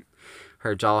me.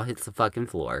 Her jaw hits the fucking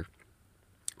floor.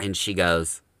 And she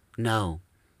goes, no,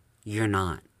 you're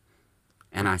not.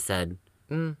 And I said,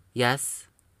 yes,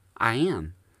 I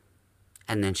am.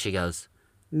 And then she goes,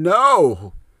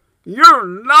 no, you're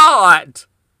not.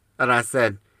 And I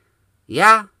said,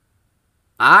 yeah,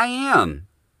 I am.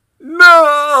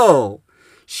 No.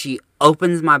 She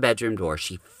opens my bedroom door.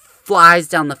 She flies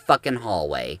down the fucking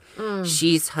hallway.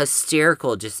 She's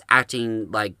hysterical, just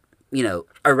acting like, you know,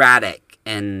 erratic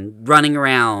and running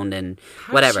around and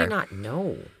whatever. How does she not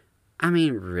know? I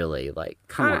mean, really, like,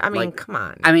 come on. I mean, like, come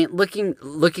on. I mean,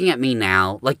 looking at me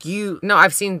now, like you. No,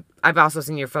 I've also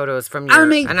seen your photos from your. I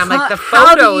mean, and I'm like, the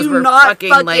how do photos you were not fucking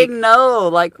like. know,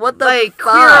 like, what the like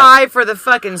fuck? queer eye for the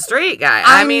fucking straight guy.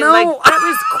 I mean, know. like, that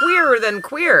was queerer than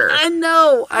queer. I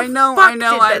know.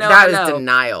 That was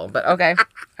denial, but okay.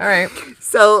 All right.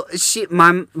 So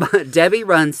Debbie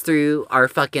runs through our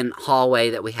fucking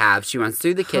hallway that we have. She runs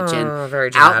through the kitchen,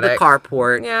 very out the dramatic.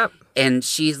 carport. Yep. And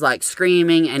she's like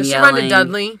screaming and Does she yelling. run to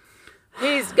Dudley?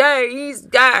 He's gay. He's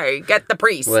gay. Get the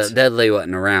priest. Well, Dudley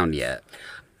wasn't around yet.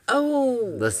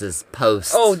 Oh. This is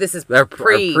post. Oh, this is They're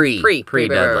pre Dudley.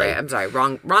 Right. I'm sorry.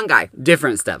 Wrong guy.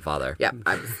 Different stepfather. Yeah,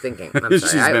 I was thinking. I'm sorry.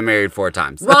 She's been married 4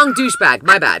 times. Wrong douchebag.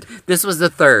 My bad. This was the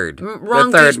third.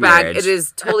 Wrong the third douchebag. marriage. It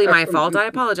is totally my fault. I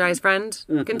apologize, friend.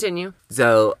 Continue.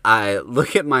 So I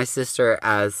look at my sister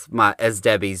as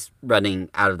Debbie's running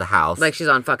out of the house. Like she's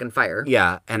on fucking fire.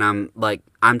 Yeah, and I'm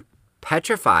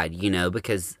petrified, you know,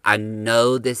 because I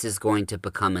know this is going to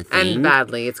become a thing. And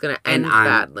badly. It's going to end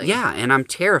badly. Yeah, and I'm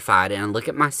terrified. And I look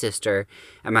at my sister,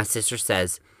 and my sister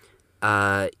says,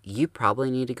 you probably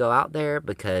need to go out there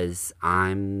because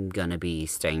I'm going to be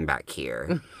staying back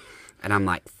here. And I'm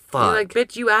like, fuck. You're like,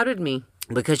 bitch, you outed me.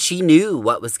 Because she knew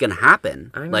what was going to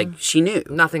happen. I know. Like, she knew.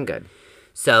 Nothing good.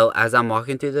 So as I'm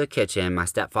walking through the kitchen, my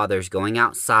stepfather's going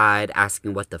outside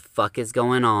asking what the fuck is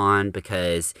going on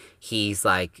because he's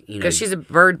like, you know. Because she's a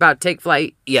bird about to take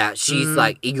flight. Yeah, she's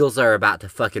like, eagles are about to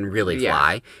fucking really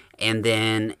fly. And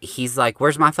then he's like,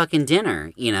 where's my fucking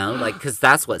dinner? You know, like, because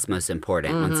that's what's most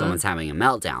important when someone's having a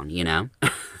meltdown, you know?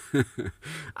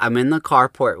 I'm in the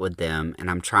carport with them, and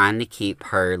I'm trying to keep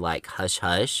her, like,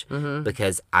 hush-hush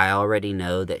because I already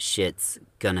know that shit's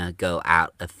gonna go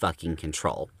out of fucking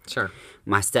control. Sure.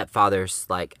 My stepfather's,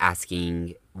 like,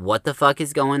 asking, what the fuck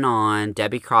is going on?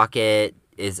 Debbie Crockett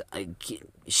is,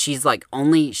 she's like,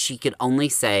 she could only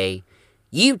say,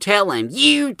 you tell him,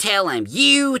 you tell him,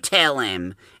 you tell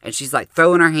him. And she's, like,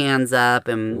 throwing her hands up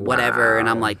and whatever, and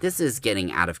I'm like, this is getting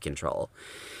out of control.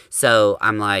 So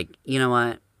I'm like, you know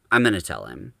what? I'm going to tell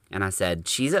him. And I said,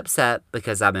 she's upset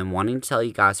because I've been wanting to tell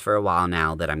you guys for a while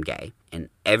now that I'm gay. And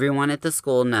everyone at the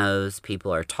school knows.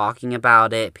 People are talking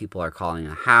about it. People are calling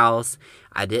the house.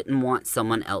 I didn't want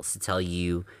someone else to tell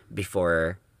you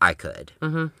before I could.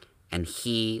 And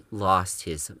he lost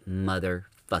his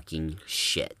motherfucking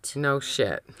shit. No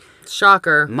shit.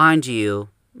 Shocker. Mind you,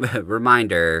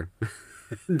 reminder,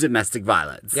 domestic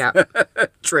violence. Yeah.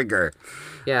 Trigger.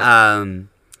 Yeah.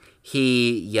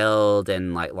 He yelled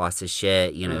and, like, lost his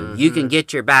shit. You know, you can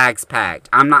get your bags packed.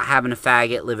 I'm not having a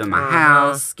faggot live in my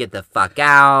house. Get the fuck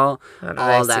out.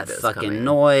 All that fucking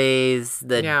noise.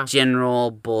 The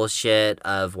general bullshit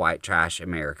of white trash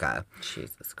America.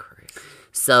 Jesus Christ.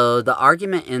 So the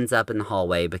argument ends up in the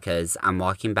hallway because I'm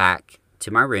walking back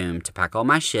to my room to pack all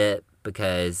my shit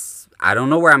because I don't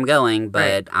know where I'm going,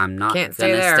 but I'm not going to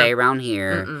stay around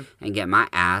here and get my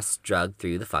ass dragged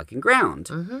through the fucking ground.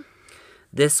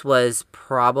 This was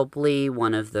probably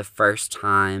one of the first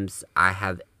times I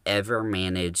have ever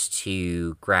managed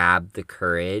to grab the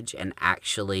courage and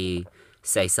actually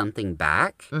say something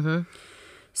back.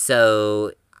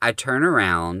 So I turn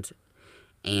around,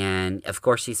 and of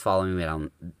course he's following me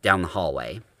down the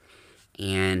hallway.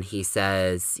 And he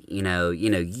says, you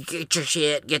get your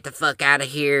shit, get the fuck out of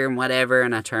here, and whatever.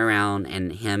 And I turn around,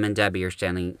 and him and Debbie are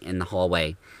standing in the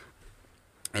hallway.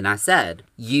 And I said,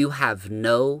 you have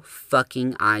no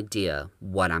fucking idea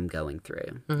what I'm going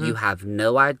through. You have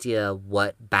no idea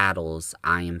what battles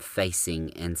I am facing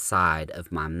inside of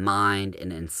my mind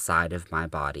and inside of my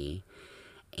body.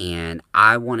 And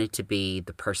I wanted to be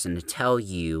the person to tell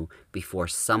you before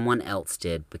someone else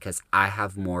did because I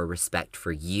have more respect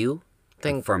for you.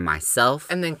 For myself,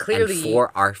 and then clearly and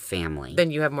for our family.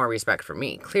 Then you have more respect for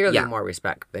me. Clearly more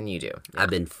respect than you do. I've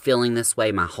been feeling this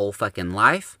way my whole fucking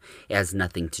life. It has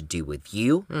nothing to do with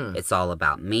you. It's all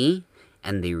about me.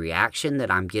 And the reaction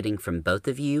that I'm getting from both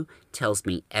of you tells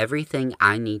me everything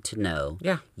I need to know.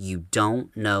 Yeah. You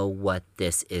don't know what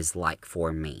this is like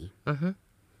for me.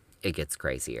 It gets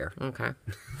crazier. Okay.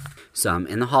 So I'm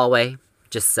in the hallway,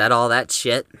 just said all that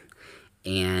shit.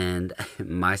 And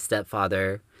my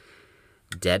stepfather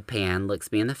deadpan looks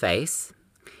me in the face,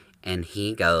 and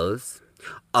he goes,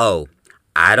 oh,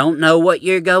 I don't know what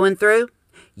you're going through.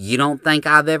 You don't think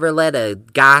I've ever let a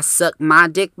guy suck my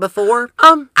dick before?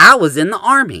 I was in the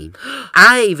Army.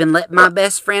 I even let my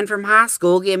best friend from high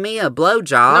school give me a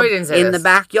blowjob in the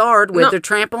backyard where the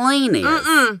trampoline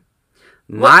is.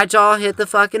 My jaw hit the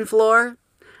fucking floor.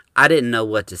 I didn't know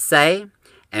what to say,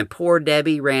 and poor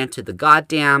Debbie ran to the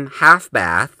goddamn half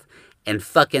bath and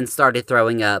fucking started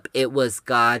throwing up. It was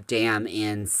goddamn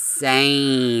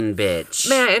insane, bitch.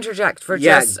 May I interject for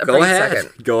just a brief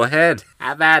second? Go ahead.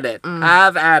 Have at it.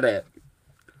 Have at it.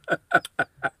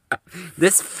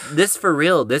 This for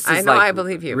real. This is I know, I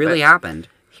believe you. Really happened.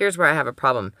 Here's where I have a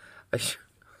problem. I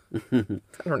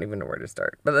don't even know where to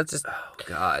start. But let's just... Oh,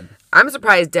 God. I'm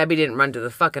surprised Debbie didn't run to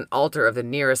the fucking altar of the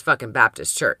nearest fucking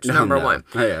Baptist church. Number one.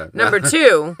 Oh, yeah. Number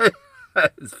two...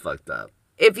 It's fucked up.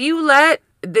 If you let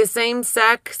the same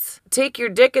sex take your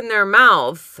dick in their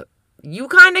mouth, you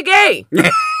kind of gay.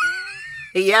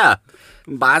 Yeah.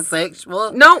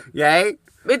 Bisexual? Nope. Yay?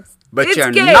 It's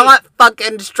you're gay. not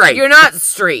fucking straight. You're not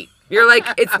straight. You're like,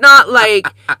 it's not like,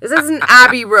 this isn't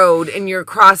Abbey Road and you're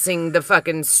crossing the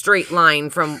fucking straight line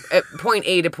from point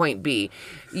A to point B.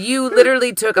 You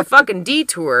literally took a fucking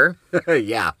detour.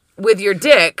 Yeah. With your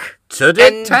dick. To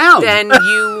Dick Town. Then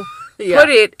you... Put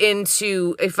it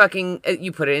into a fucking...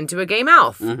 you put it into a gay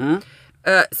mouth.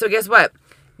 So guess what?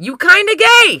 You kind of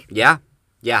gay. Yeah.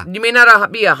 Yeah. You may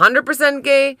not be 100%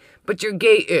 gay, but you're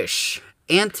gay-ish.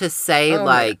 And to say,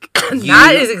 like...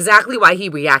 That is exactly why he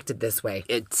reacted this way.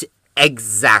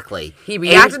 Exactly. He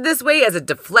reacted this way as a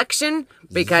deflection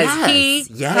because he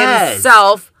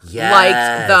himself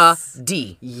liked the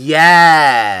D.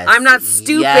 Yes. I'm not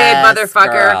stupid,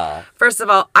 motherfucker. Girl. First of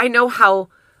all, I know how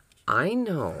I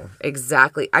know.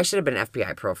 Exactly. I should have been an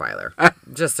FBI profiler,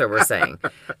 just so we're saying.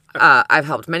 I've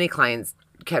helped many clients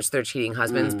catch their cheating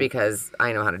husbands because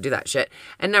I know how to do that shit.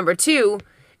 And number two,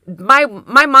 my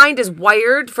mind is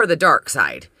wired for the dark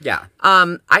side. Yeah.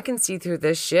 I can see through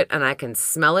this shit and I can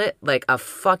smell it like a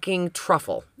fucking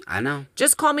truffle. I know.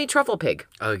 Just call me Truffle Pig.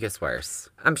 Oh, it gets worse.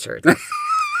 I'm sure it does.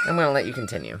 I'm going to let you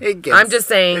continue. I'm just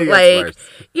saying, worse.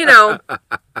 you know,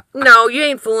 no, you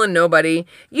ain't fooling nobody.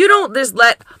 You don't just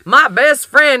let my best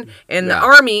friend in the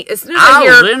army, as soon as I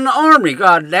was hear, in the army,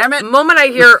 goddammit. the moment I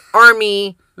hear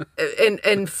army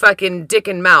and fucking dick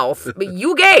and mouth, but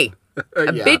you gay.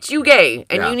 Bitch, you gay.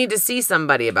 And you need to see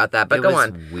somebody about that. But It go was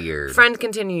on. weird. Friend,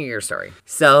 continue your story.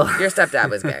 So Your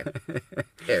stepdad was gay.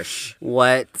 Ish.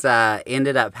 what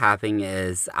ended up happening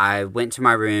is I went to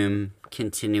my room,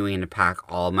 continuing to pack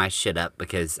all my shit up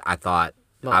because I thought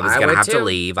I was going to have to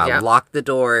leave. I locked the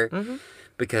door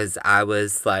because I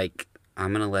was like,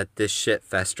 I'm going to let this shit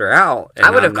fester out. And I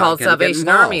would have I'm not called gonna get Salvation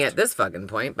Army involved. at this fucking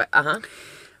point, but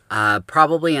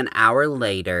Probably an hour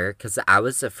later, because I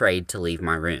was afraid to leave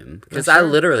my room. Because I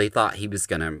literally thought he was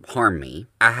going to harm me.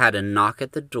 I had a knock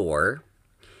at the door,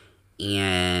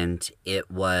 and it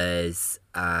was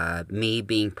me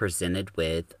being presented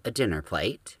with a dinner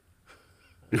plate,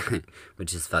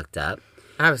 which is fucked up.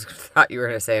 I thought you were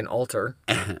going to say an altar.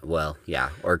 Well, yeah,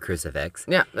 or crucifix.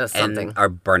 Yeah, that's something. Or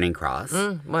burning cross.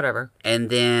 Whatever. And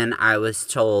then I was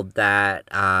told that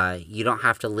you don't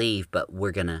have to leave, but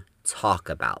we're going to talk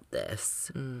about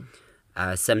this.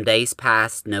 Some days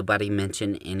passed. Nobody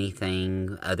mentioned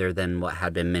anything other than what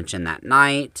had been mentioned that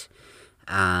night.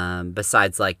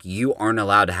 Besides, like, you aren't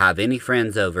allowed to have any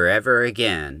friends over ever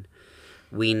again.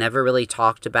 We never really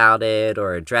talked about it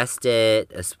or addressed it.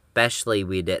 Especially,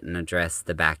 we didn't address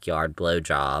the backyard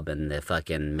blowjob and the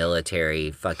fucking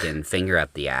military fucking finger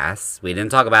up the ass. We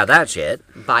didn't talk about that shit.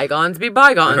 Bygones be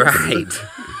bygones. Right.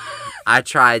 I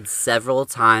tried several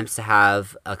times to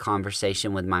have a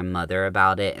conversation with my mother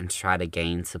about it and try to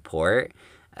gain support.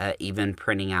 Even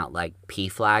printing out, like,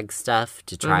 P-flag stuff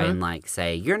to try and, like,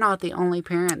 say, you're not the only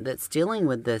parent that's dealing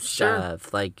with this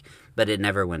stuff. Like, but it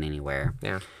never went anywhere.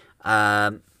 Yeah.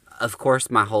 Of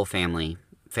course, my whole family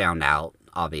found out,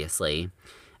 obviously.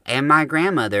 And my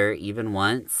grandmother, even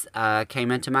once,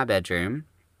 came into my bedroom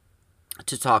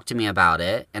to talk to me about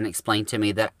it and explain to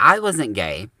me that I wasn't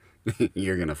gay.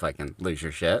 You're gonna fucking lose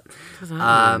your shit.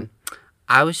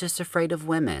 I was just afraid of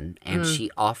women, and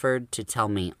she offered to tell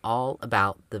me all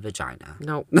about the vagina.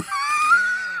 Nope.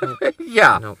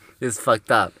 Yeah, Nope. It's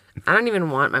fucked up. I don't even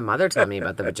want my mother to tell me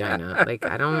about the vagina. Like,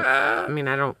 I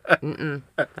don't.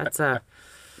 That's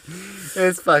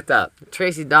It's fucked up.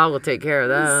 Tracy Doll will take care of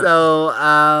that.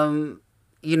 So,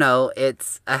 you know,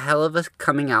 it's a hell of a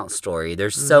coming out story.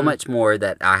 There's so much more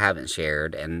that I haven't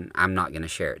shared, and I'm not going to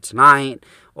share it tonight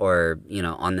or, you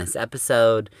know, on this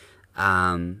episode.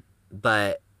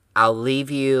 But I'll leave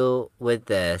you with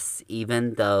this,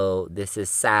 even though this is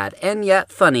sad and yet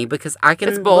funny, because I can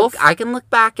It's both. I can look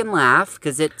back and laugh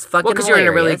because it's fucking Well, because you're in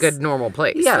a really hilarious. good normal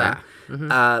place. Yeah.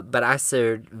 But I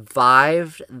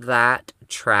survived that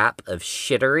trap of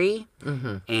shittery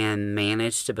and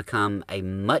managed to become a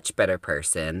much better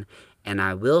person. And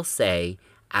I will say,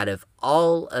 out of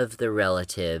all of the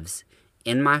relatives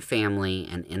in my family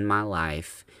and in my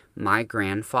life, my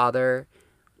grandfather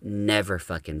never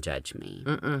fucking judged me.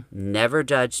 Never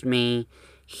judged me.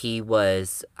 He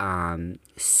was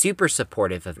super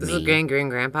supportive of me. This is Gangrene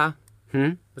Grandpa?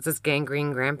 Was this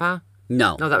Gangrene Grandpa?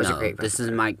 No, that was your great This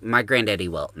is my granddaddy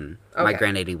Welton. My Okay.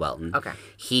 granddaddy Welton. Okay.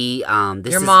 He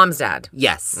Your mom's dad.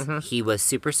 Yes, he was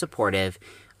super supportive.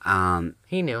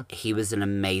 He knew. He was an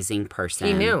amazing person.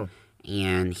 He knew.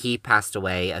 And he passed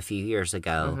away a few years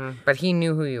ago. But he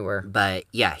knew who you were. But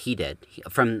yeah, he did.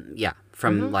 From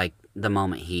like the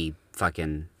moment he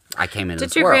fucking I came into Did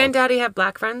this your world. granddaddy have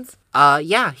black friends?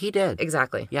 Yeah, he did.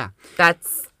 Exactly. Yeah.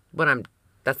 That's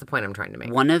the point I'm trying to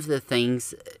make. One of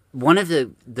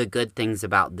the good things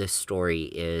about this story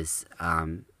is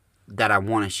that I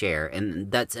want to share, and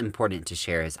that's important to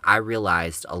share, is I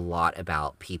realized a lot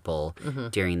about people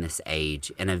during this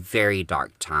age in a very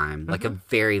dark time. Like a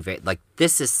very, very, like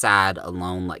this is sad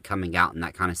alone, like coming out in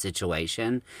that kind of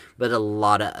situation. But a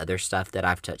lot of other stuff that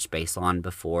I've touched base on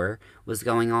before was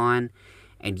going on.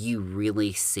 And you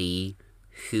really see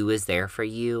who is there for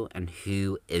you and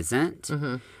who isn't.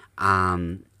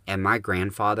 And my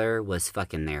grandfather was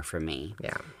fucking there for me.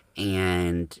 Yeah.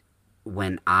 And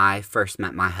when I first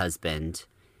met my husband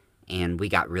and we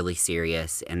got really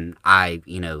serious and I,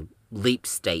 you know, leaped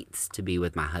states to be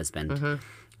with my husband,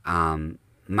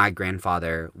 my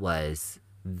grandfather was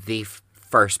the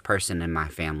first person in my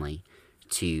family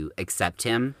to accept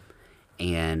him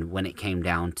And when it came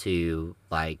down to,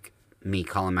 like, me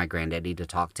calling my granddaddy to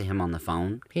talk to him on the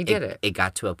phone. He did it. It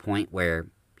got to a point where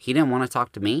he didn't want to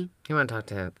talk to me. You want to talk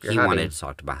to him? He wanted to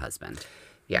talk to my husband.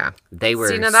 Yeah. They were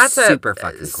that's super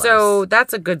fucking close. So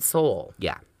that's a good soul.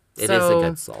 Yeah. It is a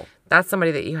good soul. That's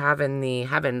somebody that you have in the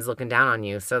heavens looking down on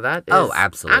you. So that is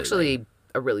absolutely. actually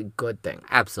a really good thing.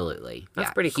 Absolutely.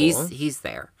 That's pretty cool. He's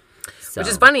there. So. Which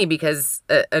is funny because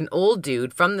an old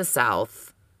dude from the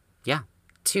South. Yeah.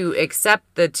 To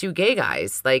accept the two gay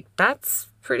guys, like, that's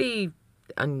pretty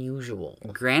unusual.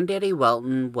 Granddaddy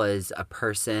Welton was a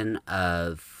person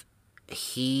of,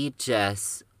 he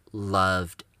just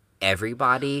loved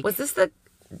everybody. Was this the...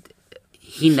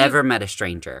 He never met a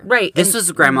stranger. Right. This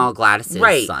was Grandma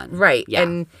Gladys's son. Right. Yeah.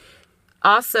 And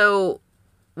also,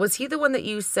 was he the one that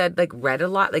you said, like, read a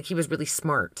lot? Like, he was really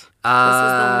smart. This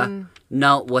was the one...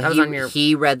 No, well,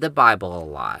 he read the Bible a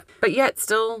lot. But yet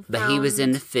still But he was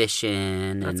into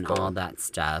fishing and cool. all that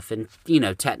stuff. And, you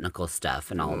know, technical stuff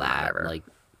and all that. Like,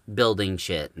 building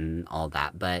shit and all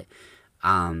that. But,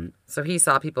 so he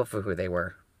saw people for who they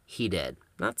were. He did.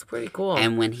 That's pretty cool.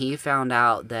 And when he found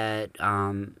out that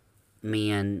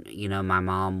me and, you know, my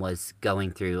mom was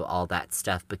going through all that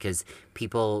stuff because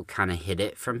people kind of hid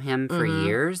it from him for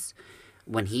years.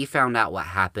 When he found out what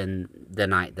happened the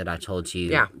night that I told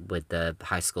you with the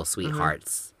high school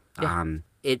sweethearts,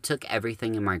 it took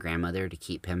everything in my grandmother to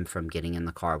keep him from getting in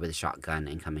the car with a shotgun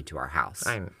and coming to our house.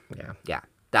 Yeah.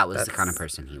 That was the kind of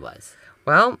person he was.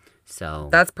 Well, so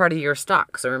that's part of your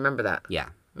stock, so remember that. Yeah.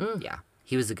 Yeah.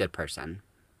 He was a good person.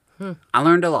 I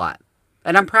learned a lot.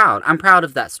 And I'm proud. I'm proud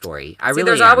of that story.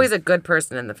 There's always a good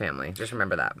person in the family. Just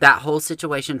remember that. That whole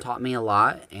situation taught me a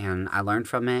lot, and I learned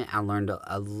from it. I learned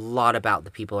a lot about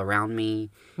the people around me.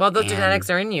 Well, those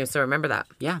genetics are in you, so remember that.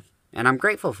 Yeah, and I'm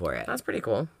grateful for it. That's pretty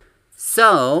cool.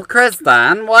 So,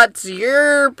 Kristen, what's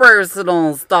your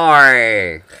personal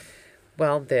story?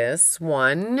 Well, this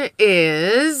one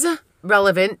is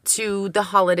relevant to the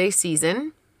holiday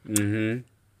season. Ralphie,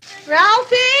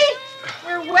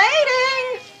 we're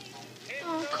waiting.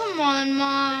 Oh, come on,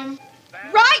 Mom.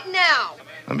 Right now.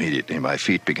 Immediately, my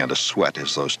feet began to sweat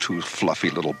as those two fluffy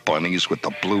little bunnies with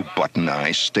the blue button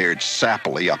eyes stared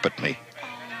sappily up at me.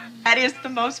 That is the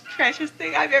most precious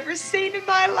thing I've ever seen in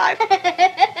my life.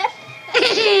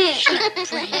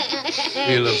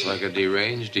 He looks like a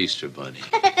deranged Easter bunny.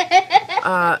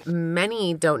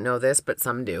 Many don't know this, but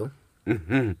some do.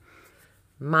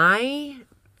 My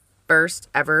first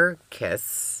ever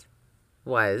kiss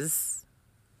was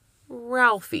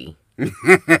Ralphie.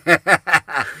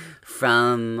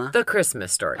 From The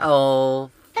Christmas Story.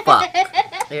 Oh, fuck.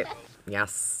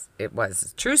 Yes, it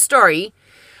was. True story.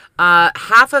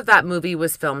 Half of that movie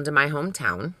was filmed in my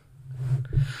hometown.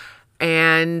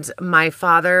 And my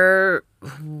father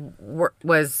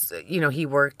was, he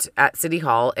worked at City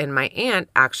Hall, and my aunt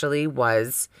actually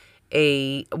was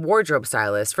a wardrobe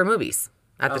stylist for movies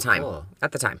at the time. Cool.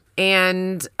 At the time.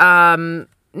 And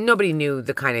nobody knew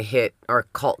the kind of hit or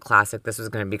cult classic this was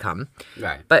going to become.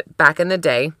 Right. But back in the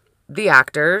day, the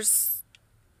actors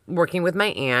working with my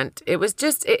aunt, it was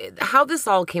just how this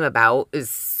all came about is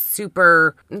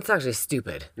super. It's actually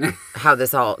stupid how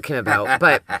this all came about,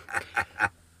 but.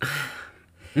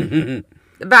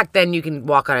 Back then, you can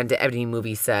walk onto any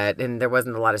movie set, and there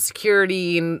wasn't a lot of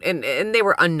security, and they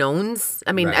were unknowns.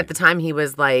 I mean, Right. at the time, he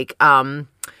was like what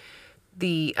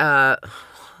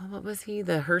was he?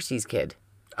 The Hershey's kid.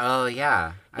 Oh,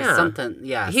 yeah.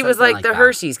 Yeah. He was like the that.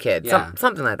 Hershey's kid, Yeah.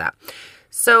 something like that.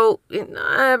 So,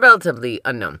 relatively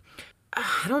unknown.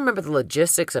 I don't remember the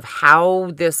logistics of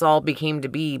how this all became to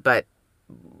be, but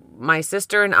my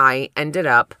sister and I ended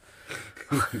up.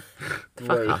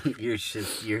 Wait, your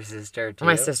sister too?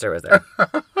 My sister was there.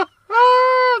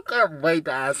 Can't wait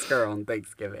to ask her on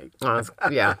Thanksgiving.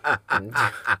 Yeah.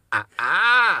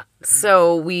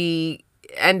 So we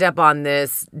end up on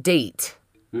this date,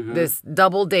 this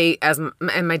double date,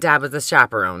 and my dad was the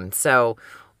chaperone. So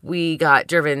we got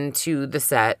driven to the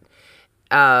set,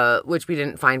 which we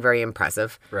didn't find very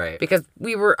impressive. Right. Because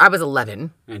I was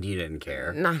 11. And you didn't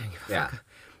care. No, Yeah.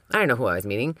 I don't know who I was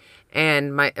meeting.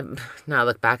 And now I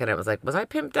look back at it, I was like, was I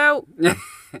pimped out?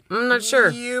 I'm not sure.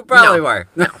 You probably were.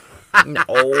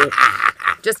 No,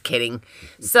 just kidding.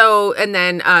 So, and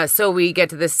then, so we get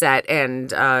to the set,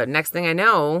 and next thing I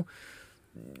know,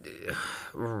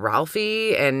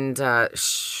 Ralphie and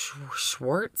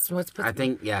Schwartz. I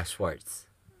think, yeah, Schwartz.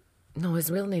 No,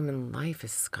 his real name in life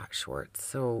is Scott Schwartz.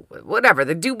 So, whatever.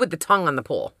 The dude with the tongue on the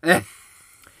pole.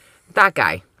 That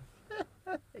guy.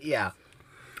 Yeah.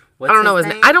 I don't know his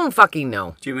name. I don't fucking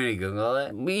know. Do you want me to Google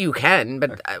it? You can,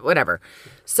 but whatever.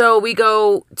 So we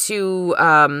go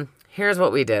to, here's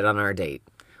what we did on our date.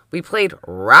 We played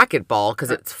racquetball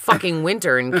because it's fucking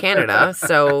winter in Canada,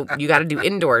 so you got to do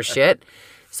indoor shit.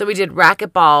 So we did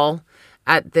racquetball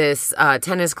at this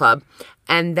tennis club,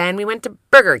 and then we went to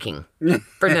Burger King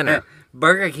for dinner.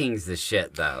 Burger King's the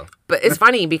shit, though. But it's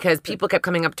funny because people kept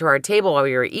coming up to our table while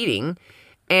we were eating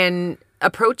and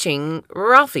approaching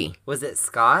Ralphie. Was it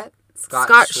Scott?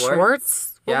 Scott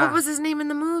Schwartz? Well, Yeah. what was his name in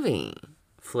the movie?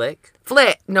 Flick?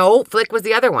 Flick. No, Flick was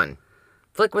the other one.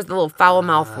 Flick was the little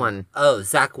foul-mouthed one. Oh,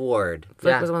 Zach Ward.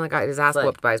 Flick was the one that got his ass Flick.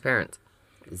 whooped by his parents.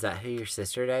 Is that who your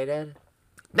sister dated?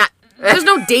 There's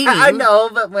no dating. I know,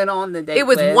 but went on the date. It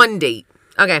was with. one date.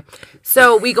 Okay,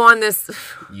 so we go on this.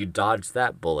 You dodged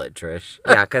that bullet, Trish.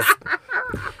 Yeah, because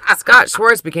Scott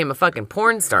Schwartz became a fucking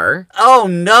porn star. Oh,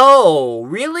 no.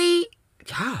 Really?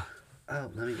 Yeah. Oh,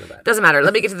 let me go back. Doesn't matter.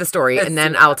 Let me get to the story, and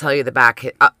then I'll tell you the back.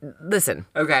 Listen.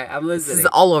 Okay, I'm listening. This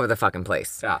is all over the fucking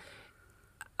place. Yeah.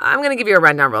 I'm going to give you a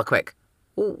rundown real quick.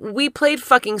 We played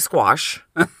fucking squash,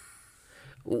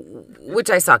 which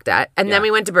I sucked at. And then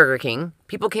we went to Burger King.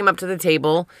 People came up to the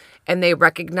table, and they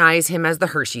recognized him as the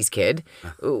Hershey's kid,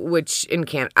 which in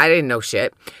Canada, I didn't know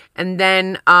shit. And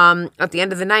then at the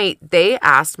end of the night, they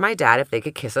asked my dad if they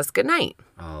could kiss us goodnight.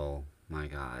 Oh, my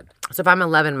God. So if I'm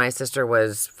 11, my sister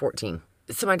was 14.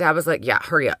 So my dad was like, yeah,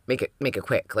 hurry up. Make it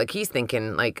quick. Like, he's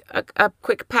thinking, like, a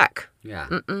quick peck. Yeah.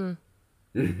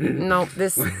 Nope,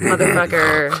 this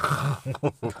motherfucker.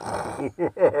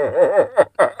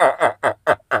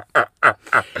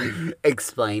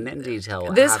 Explain in detail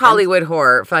what This happened. Hollywood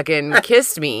whore fucking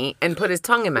kissed me and put his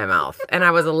tongue in my mouth. And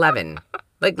I was 11.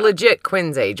 Like, legit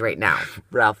Quinn's age right now.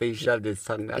 Ralphie shoved his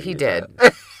tongue down. He your did.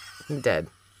 throat. He did.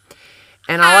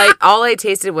 And all I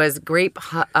tasted was grape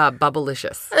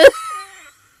bubblicious.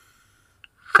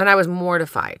 And I was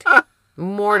mortified.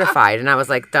 Mortified. And I was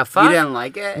like, the fuck? You didn't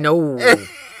like it? No.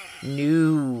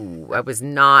 No. I was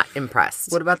not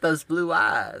impressed. What about those blue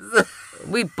eyes?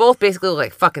 We both basically look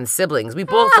like fucking siblings. We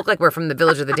both look like we're from the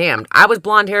Village of the Damned. I was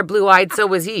blonde hair, blue eyed, so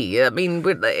was he. I mean,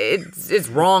 it's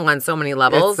wrong on so many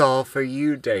levels. It's all for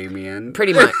you, Damien.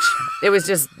 Pretty much. It was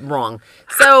just wrong.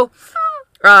 So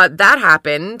that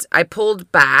happened. I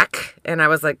pulled back and I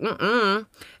was like, And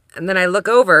then I look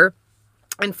over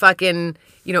and fucking,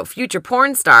 future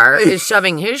porn star is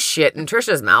shoving his shit in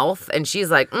Trisha's mouth. And she's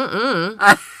like,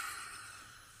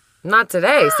 Not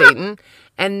today, Satan.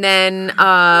 And then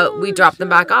we dropped them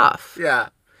back off. Yeah.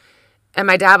 And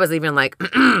my dad was even like,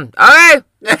 okay,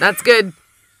 that's good.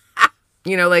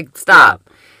 Stop.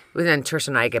 Yeah. Then Trisha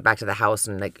and I get back to the house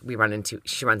and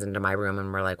she runs into my room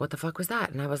and we're like, what the fuck was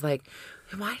that? And I was like,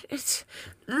 why?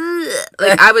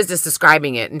 I was just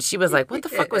describing it. And she was like, what the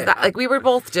fuck was that? Like, we were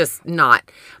both just not.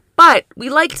 But we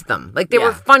liked them. Like, they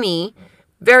were funny,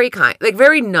 very kind, like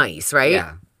very nice, right?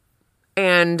 Yeah.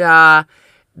 And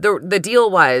the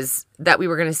deal was that we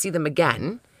were going to see them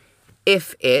again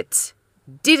if it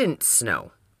didn't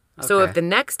snow. Okay. So if the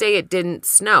next day it didn't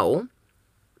snow,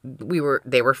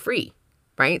 they were free,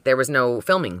 right? There was no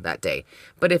filming that day.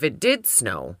 But if it did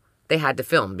snow, they had to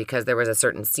film because there was a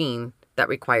certain scene that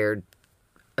required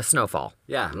a snowfall.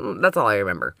 Yeah. That's all I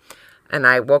remember. And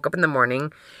I woke up in the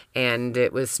morning and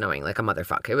it was snowing like a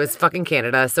motherfucker. It was fucking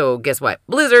Canada, so guess what?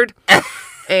 Blizzard.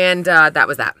 And that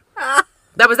was that.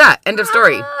 That was that. End of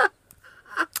story.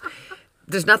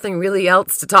 There's nothing really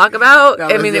else to talk about.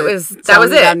 That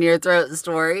was it. Down your throat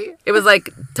story. It was like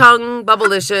tongue,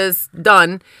 bubblicious,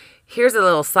 done. Here's a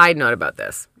little side note about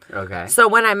this. Okay. So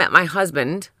when I met my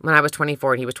husband, when I was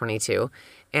 24 and he was 22,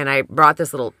 and I brought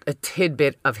this a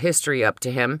tidbit of history up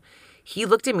to him, he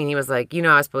looked at me and he was like, I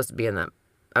was supposed to be in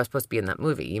that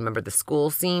movie. You remember the school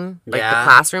scene? Like the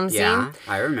classroom scene? Yeah,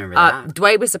 I remember that.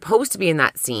 Dwight was supposed to be in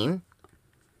that scene,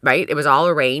 right? It was all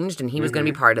arranged and he was going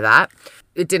to be part of that.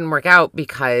 It didn't work out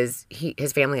because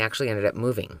his family actually ended up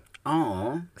moving.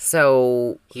 Oh.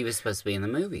 So he was supposed to be in the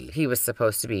movie. He was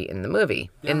supposed to be in the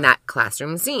movie, in that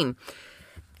classroom scene.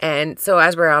 And so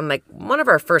as we're on one of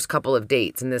our first couple of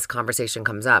dates and this conversation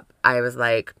comes up, I was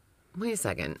like, wait a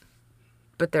second.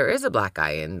 But there is a black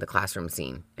guy in the classroom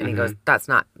scene. And he goes, that's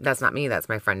not me. That's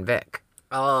my friend Vic.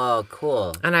 Oh,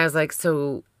 cool. And I was like,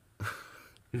 so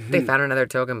they found another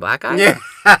token black guy? Yeah,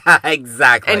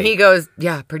 exactly. And he goes,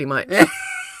 yeah, pretty much.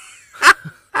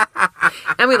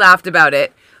 And we laughed about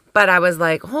it. But I was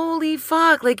like, holy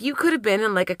fuck. You could have been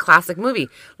in a classic movie.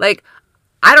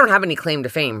 I don't have any claim to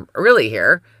fame really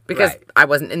here because I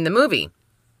wasn't in the movie.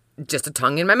 Just a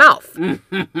tongue in my mouth.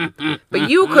 But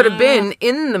you could have been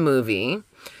in the movie.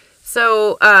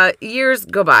 So years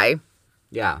go by.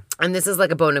 Yeah. And this is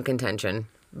a bone of contention.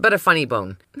 but a funny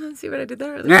bone. See what I did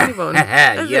there? The funny bone. You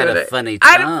had a funny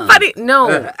I had a tongue. funny.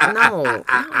 No.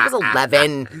 I was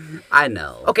 11. I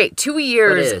know. Okay, 2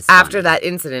 years after that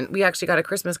incident, we actually got a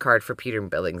Christmas card for Peter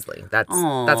Billingsley.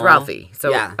 That's Ralphie.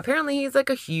 So apparently he's like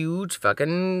a huge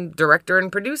fucking director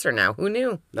and producer now. Who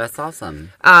knew? That's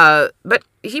awesome. But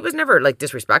he was never like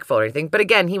disrespectful or anything. But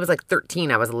again, he was like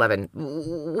 13. I was 11.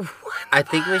 I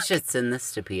think we should send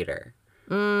this to Peter.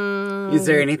 Is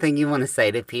there anything you want to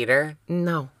say to Peter?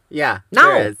 No. Yeah.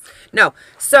 No. There is. No.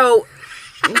 So,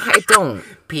 I don't.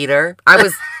 Peter? I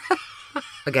was,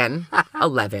 again,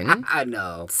 11. I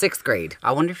know. 6th grade.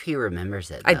 I wonder if he remembers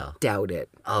it, though. I doubt it.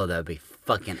 Oh, that'd be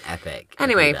fucking epic.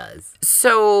 Anyway, if he does.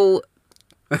 So...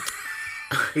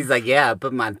 He's like, yeah, I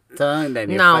put my tongue in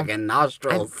your fucking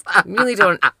nostrils. I really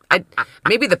don't.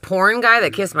 Maybe the porn guy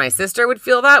that kissed my sister would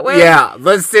feel that way. Yeah,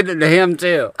 let's send it to him,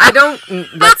 too. I don't.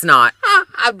 Let's not.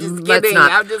 I'm just kidding.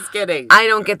 I'm just kidding. I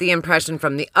don't get the impression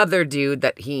from the other dude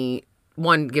that he,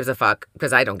 1, gives a fuck,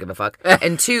 because I don't give a fuck,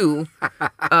 and 2,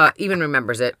 even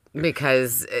remembers it,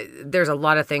 because there's a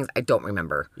lot of things I don't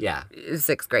remember. Yeah.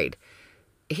 6th grade.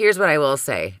 Here's what I will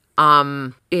say.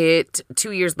 2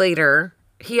 years later...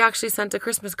 He actually sent a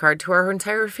Christmas card to our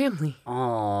entire family.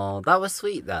 Oh, that was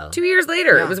sweet, though. 2 years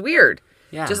later. Yeah. It was weird.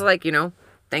 Yeah. Just like,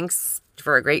 thanks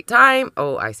for a great time.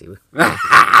 Oh, I see.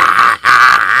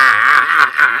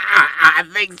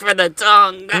 Thanks for the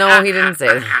tongue. No, he didn't say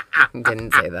that. He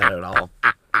didn't say that at all.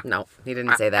 No, he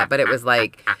didn't say that. But it was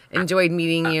like, enjoyed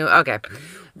meeting you. Okay.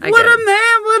 What a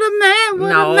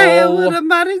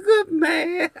mighty good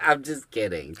man. I'm just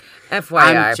kidding.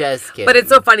 FYI. I'm just kidding. But it's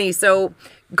so funny. So,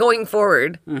 going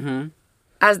forward,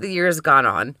 as the years gone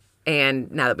on, and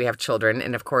now that we have children,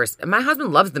 and of course, my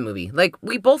husband loves the movie. Like,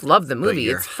 we both love the movie. But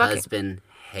your it's fucking... husband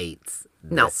hates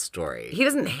this story. He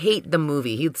doesn't hate the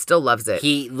movie. He still loves it.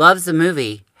 He loves the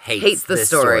movie, hates the this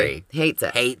story. Hates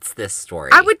it. Hates this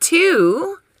story. I would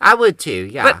too. I would too,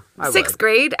 yeah. But 6th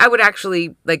grade, I would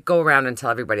actually, like, go around and tell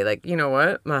everybody, like, you know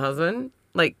what? My husband,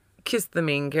 like, kissed the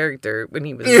main character when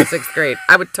he was in 6th grade.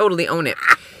 I would totally own it.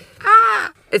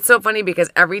 It's so funny because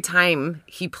every time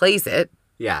he plays it,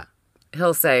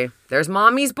 he'll say, "There's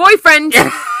mommy's boyfriend."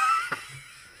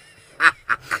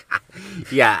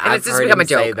 Yeah, and it's just become a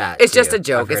joke. It's just a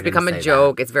joke. It's become a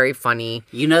joke. It's very funny.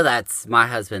 You know, that's my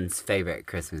husband's favorite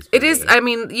Christmas movie. It is. I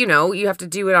mean, you have to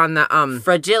do it on the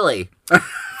Fragile.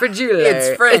 Fragile.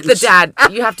 It's French. It's the dad.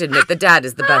 You have to admit, the dad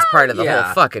is the best part of the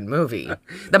whole fucking movie.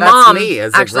 The that's mom, me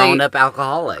as actually, a grown-up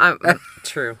alcoholic.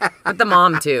 True, but the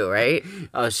mom too, right?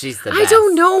 Oh, she's the best. I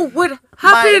don't know what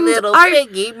happened. My little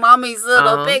piggy, mommy's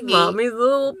little piggy. Mommy's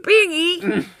little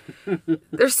piggy.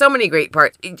 There's so many great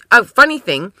parts. A funny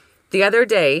thing, the other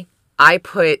day I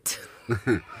put.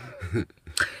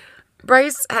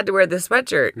 Bryce had to wear this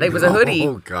sweatshirt. Like, it was a hoodie.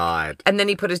 Oh, God. And then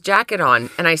he put his jacket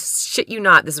on, and I shit you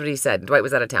not, this is what he said. Dwight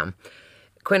was out of town.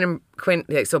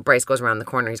 So Bryce goes around the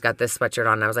corner. He's got this sweatshirt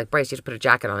on. And I was like, Bryce, you have to put a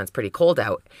jacket on. It's pretty cold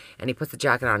out. And he puts the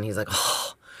jacket on, and he's like,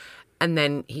 oh. And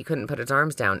then he couldn't put his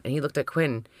arms down. And he looked at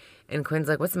Quinn, and Quinn's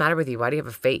like, what's the matter with you? Why do you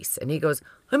have a face? And he goes,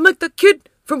 I'm like the kid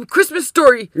from Christmas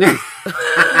Story. And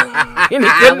he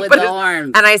couldn't put his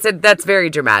arms. And I said, that's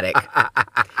very dramatic.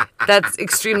 That's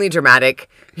extremely dramatic.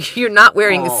 You're not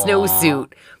wearing a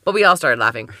snowsuit. But we all started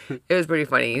laughing. It was pretty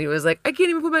funny. He was like, I can't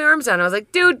even put my arms down. I was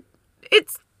like, dude,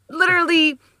 it's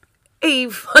literally a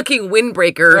fucking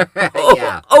windbreaker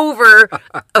over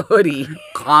a hoodie.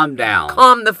 Calm down.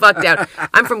 Calm the fuck down.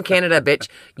 I'm from Canada, bitch.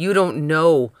 You don't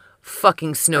know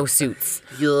fucking snowsuits.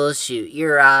 You'll shoot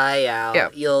your eye out. Yeah.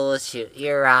 You'll shoot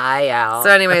your eye out.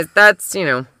 So anyways, that's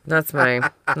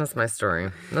my story.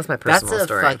 That's my personal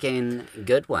story. That's a fucking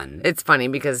good one. It's funny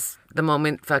because the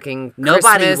moment fucking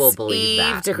nobody Christmas will believe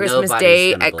Eve that. to Christmas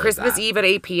Day at Christmas Eve at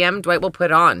 8 p.m. Dwight will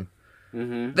put on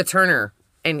the Turner,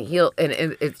 and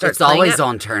it starts. It's always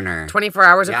on Turner. 24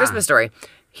 hours of Christmas Story.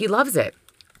 He loves it,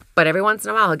 but every once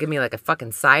in a while he'll give me like a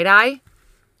fucking side eye.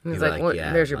 And he's like,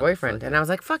 there's your boyfriend. And I was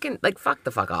like, fuck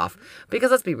the fuck off. Because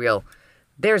let's be real.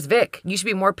 There's Vic. You should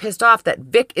be more pissed off that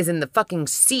Vic is in the fucking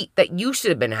seat that you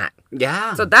should have been at.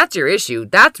 Yeah. So that's your issue.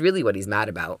 That's really what he's mad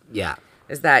about. Yeah.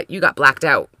 Is that you got blacked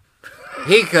out.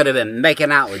 He could have been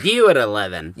making out with you at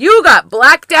 11. You got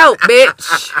blacked out,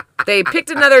 bitch. They picked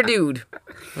another dude.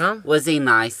 Well, was he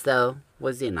nice, though?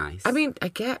 Was he nice? I mean,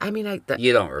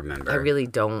 you don't remember. I really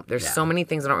don't. There's so many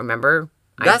things I don't remember.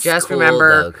 That's I just cool,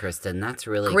 remember though, Kristen. That's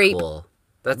really grape cool.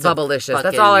 That's Bubblicious.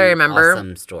 That's all I remember.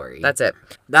 Awesome story. That's it.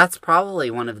 That's probably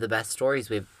one of the best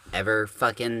stories we've ever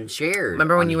fucking shared.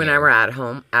 Remember when you and I were at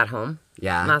home?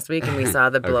 Yeah. Last week, and we saw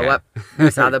the blow up.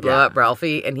 We saw the blow up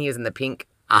Ralphie, and he was in the pink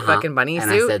fucking bunny and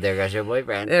suit. I said, "There goes your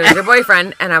boyfriend." There's your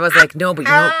boyfriend, and I was like, "No, but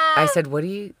I said, what do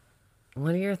you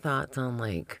What are your thoughts on,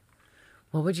 like,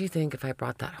 what would you think if I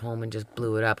brought that home and just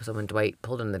blew it up? So when Dwight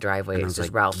pulled in the driveway, it's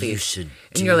just Ralphie. You should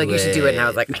and you're like, you should do it. And I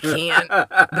was like, I can't.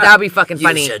 But that would be fucking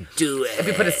funny. You should do it. If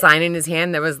you put a sign in his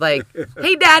hand that was like,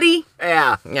 hey, daddy.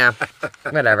 Yeah. Yeah.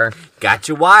 Whatever. Got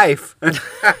your wife.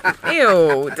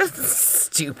 Ew. That's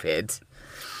stupid.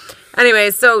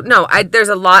 Anyway, so no, there's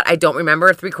a lot I don't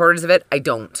remember. 3/4 of it, I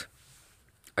don't.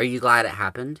 Are you glad it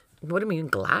happened? What do you mean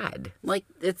glad? Like,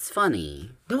 it's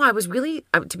funny. No, I was really,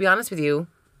 to be honest with you,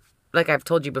 like I've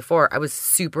told you before, I was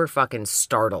super fucking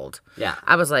startled. Yeah.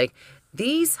 I was like,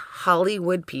 these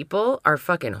Hollywood people are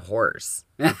fucking whores.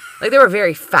 Like, they were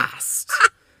very fast.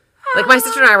 Like, my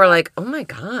sister and I were like, oh my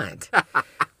God.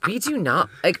 We do not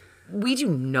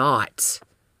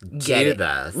get it.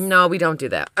 This. No, we don't do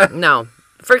that. No.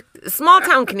 For small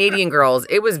town Canadian girls,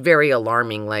 it was very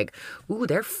alarming. Like, ooh,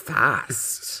 they're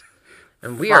fast.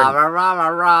 And we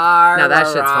are. Now that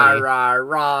shit's funny.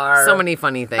 So many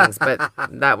funny things, but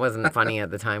that wasn't funny at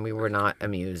the time. We were not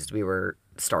amused. We were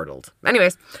startled.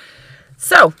 Anyways,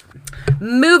 so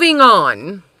moving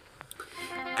on.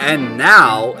 And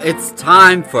now it's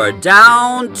time for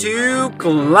Down to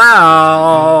Clown.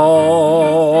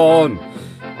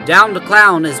 Down to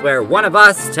Clown is where one of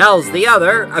us tells the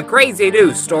other a crazy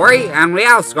news story, and we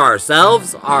ask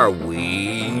ourselves, are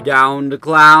we down to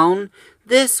clown?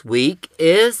 This week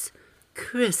is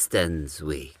Kristen's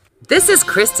week. This is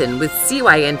Kristen with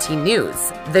CYNT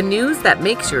News, the news that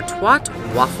makes your twat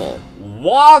waffle.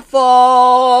 Waffle!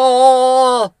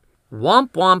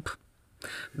 Womp womp.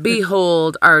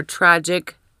 Behold, our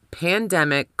tragic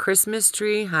pandemic Christmas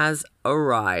tree has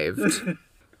arrived.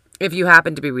 If you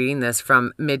happen to be reading this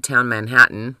from Midtown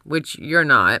Manhattan, which you're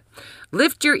not,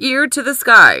 lift your ear to the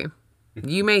sky.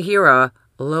 You may hear a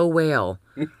low wail.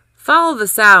 Follow the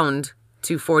sound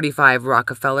to 45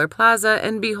 Rockefeller Plaza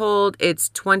and behold its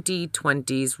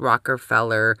 2020's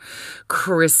Rockefeller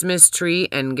Christmas tree.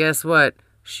 And guess what?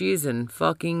 She's in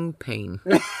fucking pain.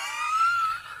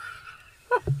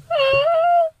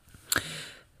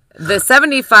 The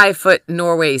 75-foot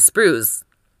Norway spruce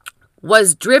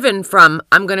was driven from,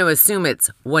 I'm going to assume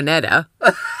it's Winetta,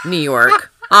 New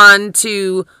York,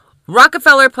 onto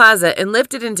Rockefeller Plaza and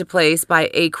lifted into place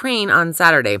by a crane on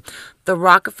Saturday. The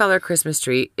Rockefeller Christmas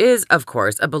tree is, of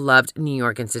course, a beloved New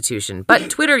York institution.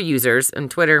 But Twitter users, and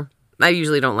Twitter, I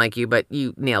usually don't like you, but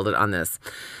you nailed it on this,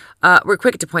 were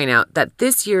quick to point out that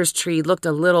this year's tree looked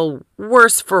a little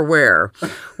worse for wear,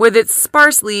 with its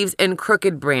sparse leaves and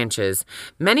crooked branches.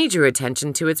 Many drew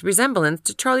attention to its resemblance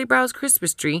to Charlie Brown's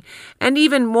Christmas tree, and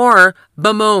even more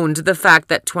bemoaned the fact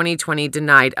that 2020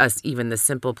 denied us even the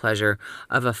simple pleasure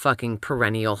of a fucking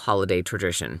perennial holiday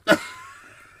tradition.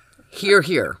 Hear,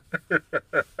 hear.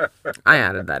 I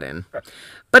added that in.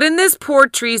 But in this poor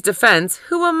tree's defense,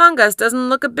 who among us doesn't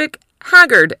look a bit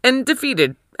haggard and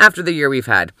defeated after the year we've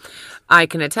had? I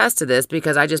can attest to this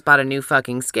because I just bought a new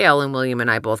fucking scale and William and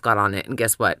I both got on it. And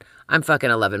guess what? I'm fucking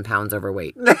 11 pounds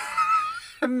overweight.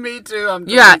 Me too.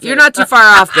 Yeah, you're not too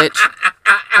far off, bitch.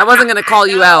 I wasn't going to call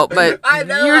you out, but I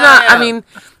know you're not, I mean,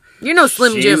 you're no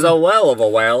Slim Jim. She's a whale of a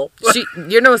whale.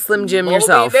 You're no Slim Jim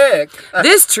yourself. Dick.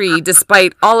 This tree,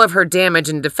 despite all of her damage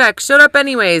and defects, showed up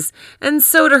anyways. And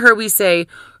so to her we say,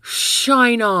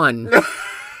 shine on.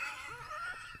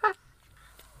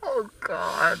 Oh,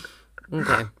 God.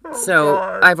 Okay. So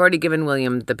I've already given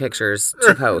William the pictures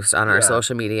to post on our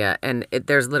social media. And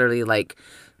there's literally like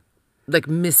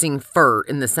missing fur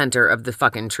in the center of the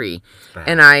fucking tree.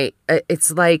 And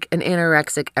it's like an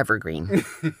anorexic evergreen.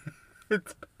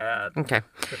 It's bad. Okay.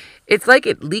 It's like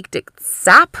it leaked its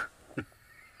sap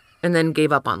and then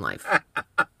gave up on life.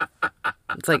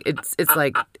 It's like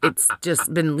it's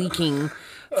just been leaking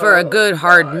for a good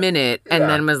hard minute and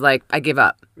then was like, I give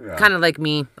up. Yeah. Kind of like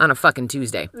me on a fucking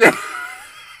Tuesday.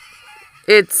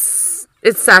 It's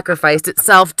sacrificed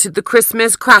itself to the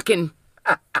Christmas Kraken.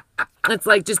 It's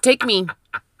like, just take me.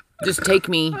 Just take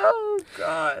me. Oh,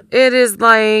 God. It is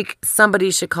like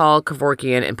somebody should call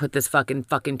Kevorkian and put this fucking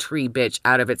tree bitch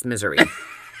out of its misery.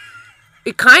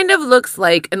 It kind of looks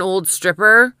like an old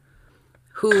stripper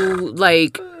who,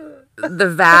 like, the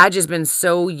vag has been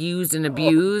so used and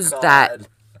abused that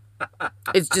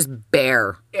it's just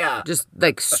bare. Yeah. Just,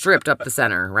 like, stripped up the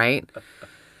center, right?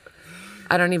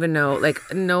 I don't even know. Like,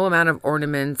 no amount of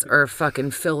ornaments or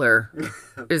fucking filler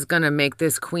is going to make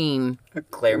this queen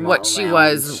Claremont what she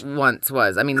once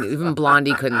was. I mean, even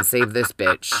Blondie couldn't save this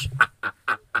bitch.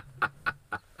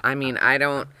 I mean, I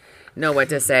don't know what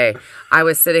to say. I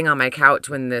was sitting on my couch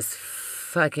when this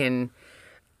fucking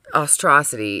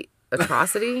atrocity?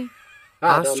 Ostrosity?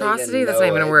 That's not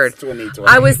even a word.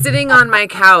 I was sitting on my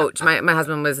couch. My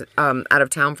husband was out of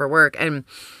town for work, and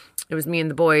It was me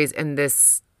and the boys and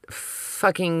this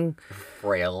fucking...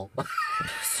 Frail.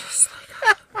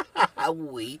 A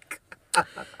week.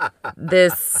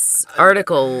 This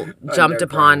article jumped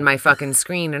upon my fucking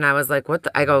screen and I was like, what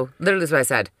the... I go, literally this is what I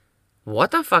said.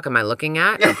 What the fuck am I looking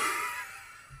at?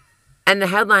 And the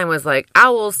headline was like,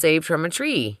 owl saved from a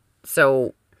tree.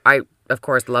 So I, of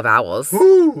course, love owls.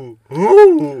 Who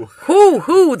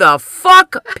the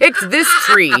fuck picked this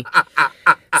tree?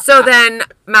 So then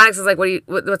Maddox was like,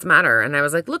 what's the matter? And I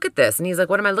was like, look at this. And he's like,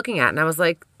 what am I looking at? And I was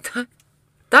like,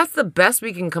 that's the best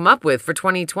we can come up with for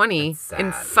 2020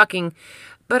 in fucking...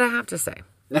 But I have to say.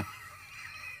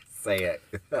 Say it.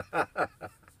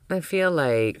 I feel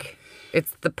like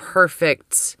it's the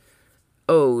perfect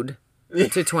ode to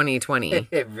 2020.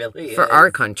 It really is. For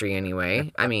our country,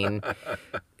 anyway. I mean,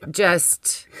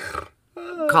 just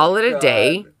call it a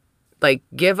day. Like,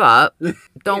 give up.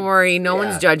 Don't worry. No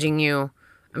one's judging you.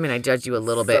 I mean, I judge you a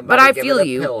little bit, but I feel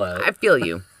you. Pillow. I feel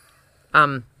you.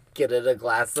 Get it a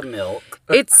glass of milk.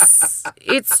 It's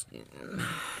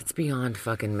beyond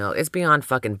fucking milk. It's beyond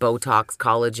fucking Botox,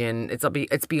 collagen.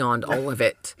 It's beyond all of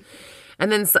it.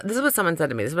 And then this is what someone said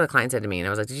to me. This is what a client said to me, and I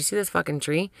was like, "Did you see this fucking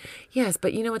tree?" Yes,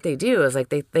 but you know what they do is like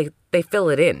they fill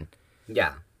it in.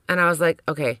 Yeah. And I was like,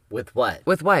 okay. With what?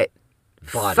 With what?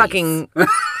 Bodies. Fucking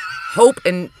hope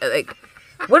and like,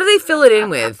 what do they fill it in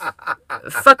with?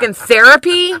 Fucking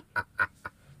therapy.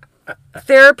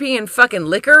 Therapy and fucking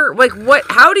liquor? Like, what?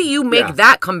 How do you make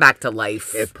that come back to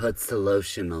life? It puts the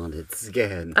lotion on its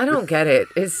skin. I don't get it.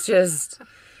 It's just...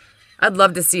 I'd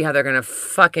love to see how they're going to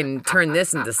fucking turn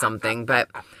this into something, but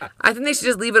I think they should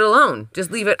just leave it alone. Just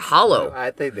leave it hollow.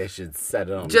 I think they should set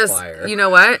it on just, fire. You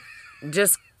know what?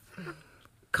 Just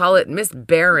call it Miss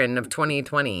Barron of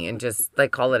 2020 and just, like,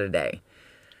 call it a day.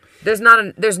 There's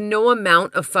no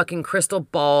amount of fucking crystal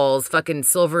balls, fucking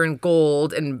silver and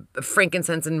gold and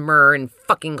frankincense and myrrh and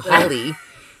fucking holly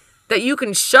that you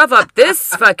can shove up this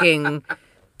fucking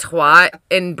twat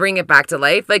and bring it back to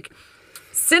life. Like,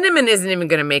 cinnamon isn't even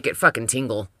going to make it fucking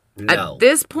tingle. No. At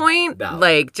this point,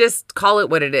 like, just call it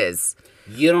what it is.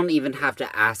 You don't even have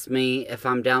to ask me if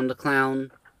I'm down to clown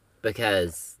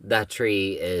because that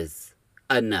tree is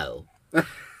a no.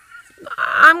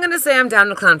 I'm going to say I'm down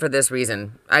to clown for this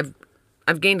reason. I've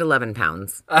gained 11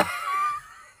 pounds.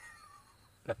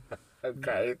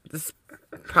 Okay. It's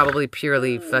probably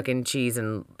purely fucking cheese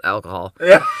and alcohol.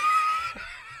 Yeah.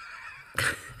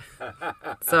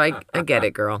 So I get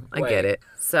it, girl. I get it.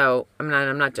 So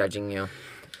I'm not judging you.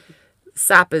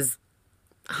 Sap is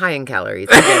high in calories.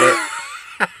 I get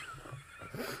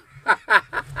it.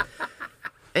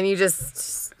 And you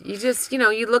just,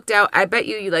 you looked out. I bet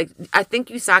I think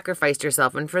you sacrificed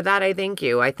yourself. And for that, I thank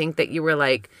you. I think that you were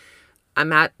like,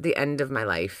 I'm at the end of my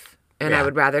life. And I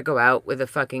would rather go out with a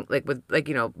fucking,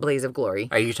 blaze of glory.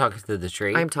 Are you talking to the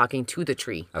tree? I'm talking to the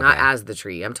tree, not as the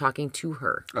tree. I'm talking to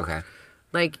her. Okay.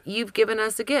 Like, you've given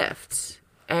us a gift.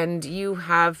 And you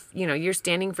have, you're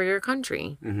standing for your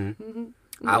country. Mm-hmm.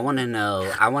 Mm-hmm. I want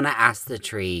to ask the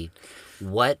tree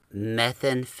what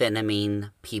methamphetamine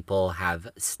people have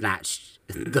snatched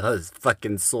the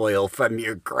fucking soil from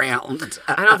your ground.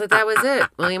 I don't think that was it,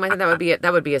 William. I think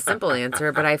that would be a simple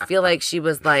answer, but I feel like she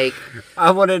was like,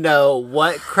 I want to know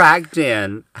what cracked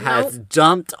in has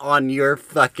dumped on your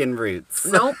fucking roots.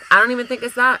 Nope, I don't even think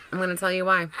it's that. I'm going to tell you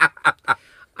why.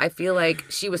 I feel like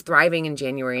she was thriving in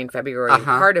January and February and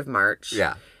part of March.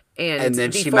 Yeah. And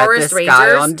then the she met Forest this Rangers,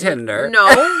 guy on Tinder.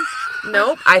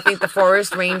 Nope. I think the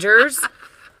Forest Rangers,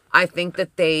 I think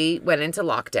that they went into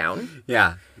lockdown.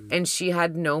 Yeah. And she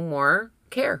had no more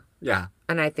care. Yeah.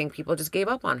 And I think people just gave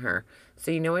up on her.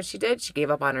 So you know what she did? She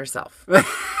gave up on herself.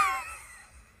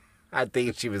 I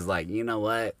think she was like, you know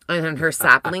what? And then her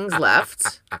saplings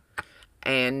left.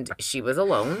 And she was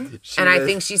alone. I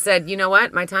think she said, you know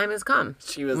what? My time has come.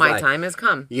 She was My time has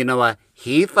come. You know what?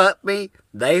 He fucked me.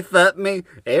 They fucked me.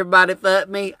 Everybody fucked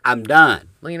me. I'm done.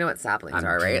 Well, you know what saplings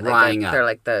are, right? Drying up. They're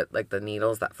like the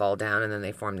needles that fall down, and then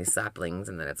they form these saplings,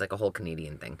 and then it's like a whole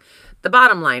Canadian thing. The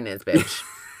bottom line is, bitch,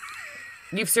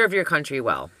 you've served your country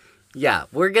well. Yeah,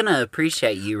 we're going to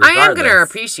appreciate you regardless. I am going to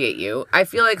appreciate you. I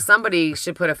feel like somebody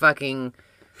should put a fucking...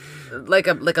 Like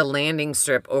a landing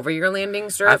strip over your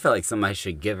landing strip. I feel like somebody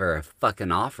should give her a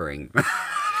fucking offering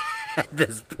at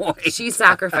this point. She's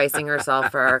sacrificing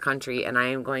herself for our country, and I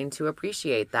am going to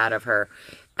appreciate that of her.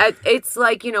 It's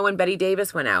like, when Betty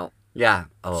Davis went out. Yeah.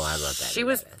 Oh, I love that. She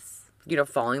was,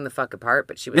 falling the fuck apart,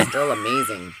 but she was still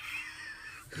amazing.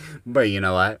 But you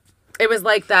know what? It was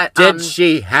like that. Did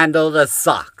she handle the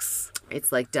socks?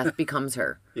 It's like Death Becomes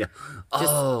Her. Yeah.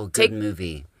 Good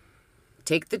movie.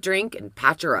 Take the drink and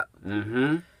patch her up.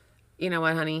 Mm-hmm. You know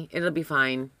what, honey? It'll be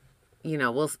fine.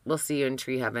 we'll see you in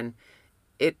Tree Heaven.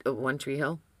 One Tree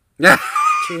Hill?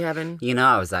 Tree Heaven?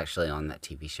 I was actually on that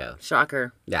TV show.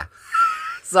 Shocker. Yeah.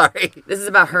 Sorry. This is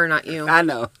about her, not you. I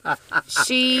know.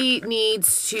 She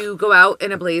needs to go out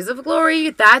in a blaze of glory.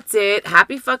 That's it.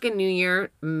 Happy fucking New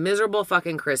Year. Miserable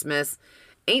fucking Christmas.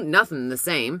 Ain't nothing the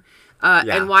same.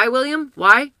 And why, William?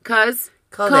 Why? 'Cause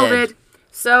COVID.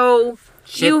 So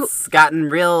shit's gotten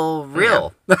real. Yeah.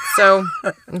 So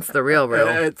it's the real.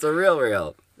 It's a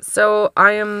real. So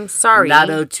I am sorry.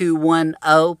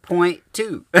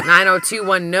 90210.2.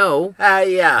 90210 no.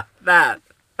 Yeah, that.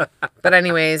 But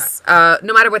anyways, no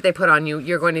matter what they put on you,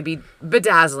 you're going to be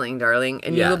bedazzling, darling,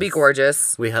 and you will be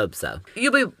gorgeous. We hope so.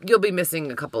 You'll be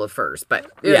missing a couple of furs, but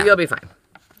you'll be fine.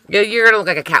 You're gonna look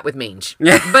like a cat with mange,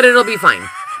 but it'll be fine.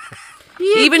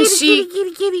 Even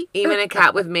kitty. Even a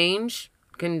cat with mange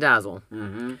can dazzle.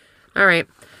 Mm-hmm. All right,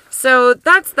 so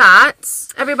that's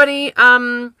that. Everybody,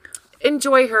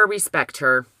 enjoy her, respect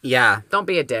her. Yeah. Don't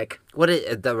be a dick. What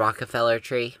is the Rockefeller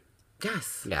tree?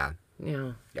 Yes. Yeah.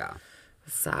 Yeah. Yeah.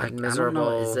 Sad, miserable.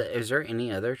 I don't know. Is there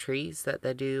any other trees that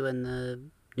they do in the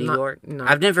New York? No.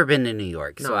 I've never been to New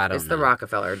York, so I don't know. It's the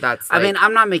Rockefeller. That's. I mean,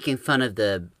 I'm not making fun of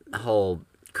the whole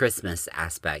Christmas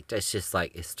aspect. It's just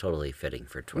like it's totally fitting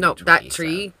for 2020. No, that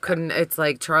tree couldn't. It's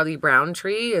like Charlie Brown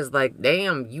tree is like,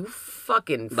 damn, you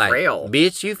fucking frail,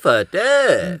 bitch. You fucked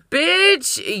up,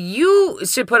 bitch. You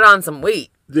should put on some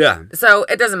weight. Yeah. So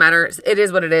it doesn't matter. It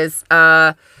is what it is.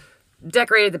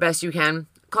 Decorate it the best you can.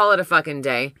 Call it a fucking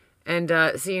day. And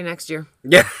see you next year.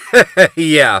 Yeah.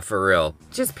 Yeah, for real.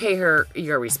 Just pay her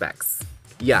your respects.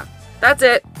 Yeah. That's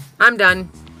it. I'm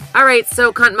done. All right,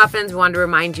 so Cunt Muffins, we wanted to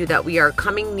remind you that we are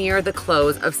coming near the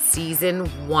close of Season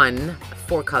 1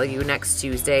 for Color You next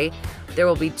Tuesday. There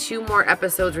will be 2 more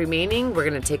episodes remaining. We're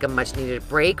going to take a much-needed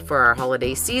break for our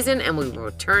holiday season, and we will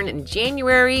return in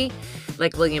January.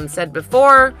 Like William said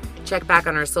before, check back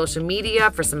on our social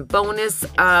media for some bonus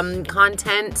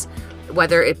content,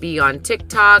 whether it be on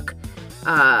TikTok,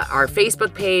 our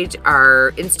Facebook page,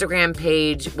 our Instagram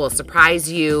page will surprise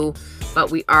you. But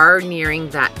we are nearing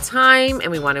that time,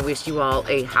 and we want to wish you all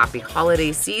a happy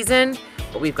holiday season.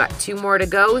 But we've got 2 more to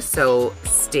go, so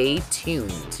stay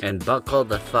tuned. And buckle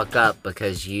the fuck up,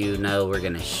 because we're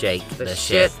going to shake the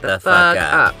shit the fuck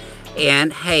up.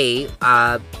 And hey,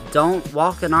 don't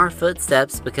walk in our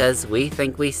footsteps because we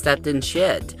think we stepped in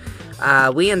shit.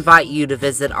 We invite you to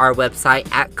visit our website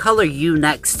at Color You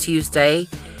Next Tuesday,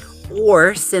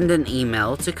 or send an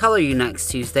email to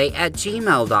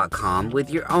coloryouNextTuesday@gmail.com with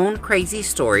your own crazy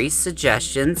stories,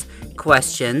 suggestions,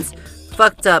 questions,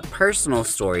 fucked up personal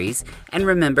stories. And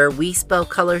remember, we spell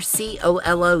color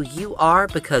COLOUR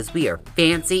because we are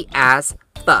fancy as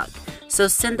fuck. So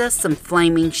send us some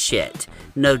flaming shit.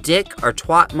 No dick or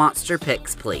twat monster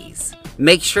pics, please.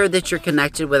 Make sure that you're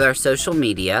connected with our social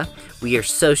media. We are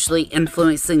socially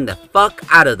influencing the fuck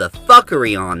out of the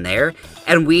fuckery on there,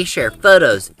 and we share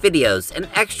photos, videos, and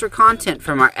extra content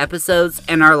from our episodes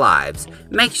and our lives.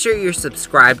 Make sure you're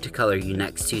subscribed to Color You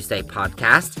Next Tuesday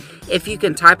podcast. If you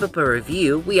can type up a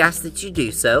review, we ask that you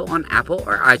do so on Apple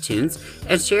or iTunes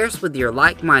and share us with your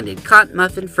like-minded cunt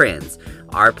muffin friends.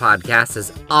 Our podcast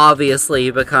has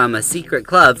obviously become a secret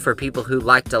club for people who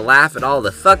like to laugh at all the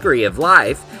fuckery of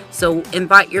life, so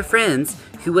invite your friends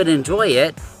who would enjoy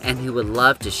it and who would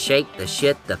love to shake the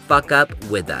shit the fuck up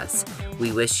with us.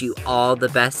 We wish you all the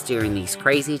best during these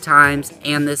crazy times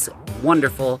and this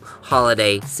wonderful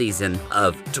holiday season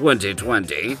of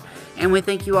 2020. And we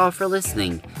thank you all for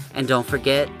listening. And don't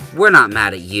forget, we're not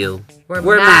mad at you. We're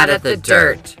mad at the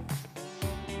dirt.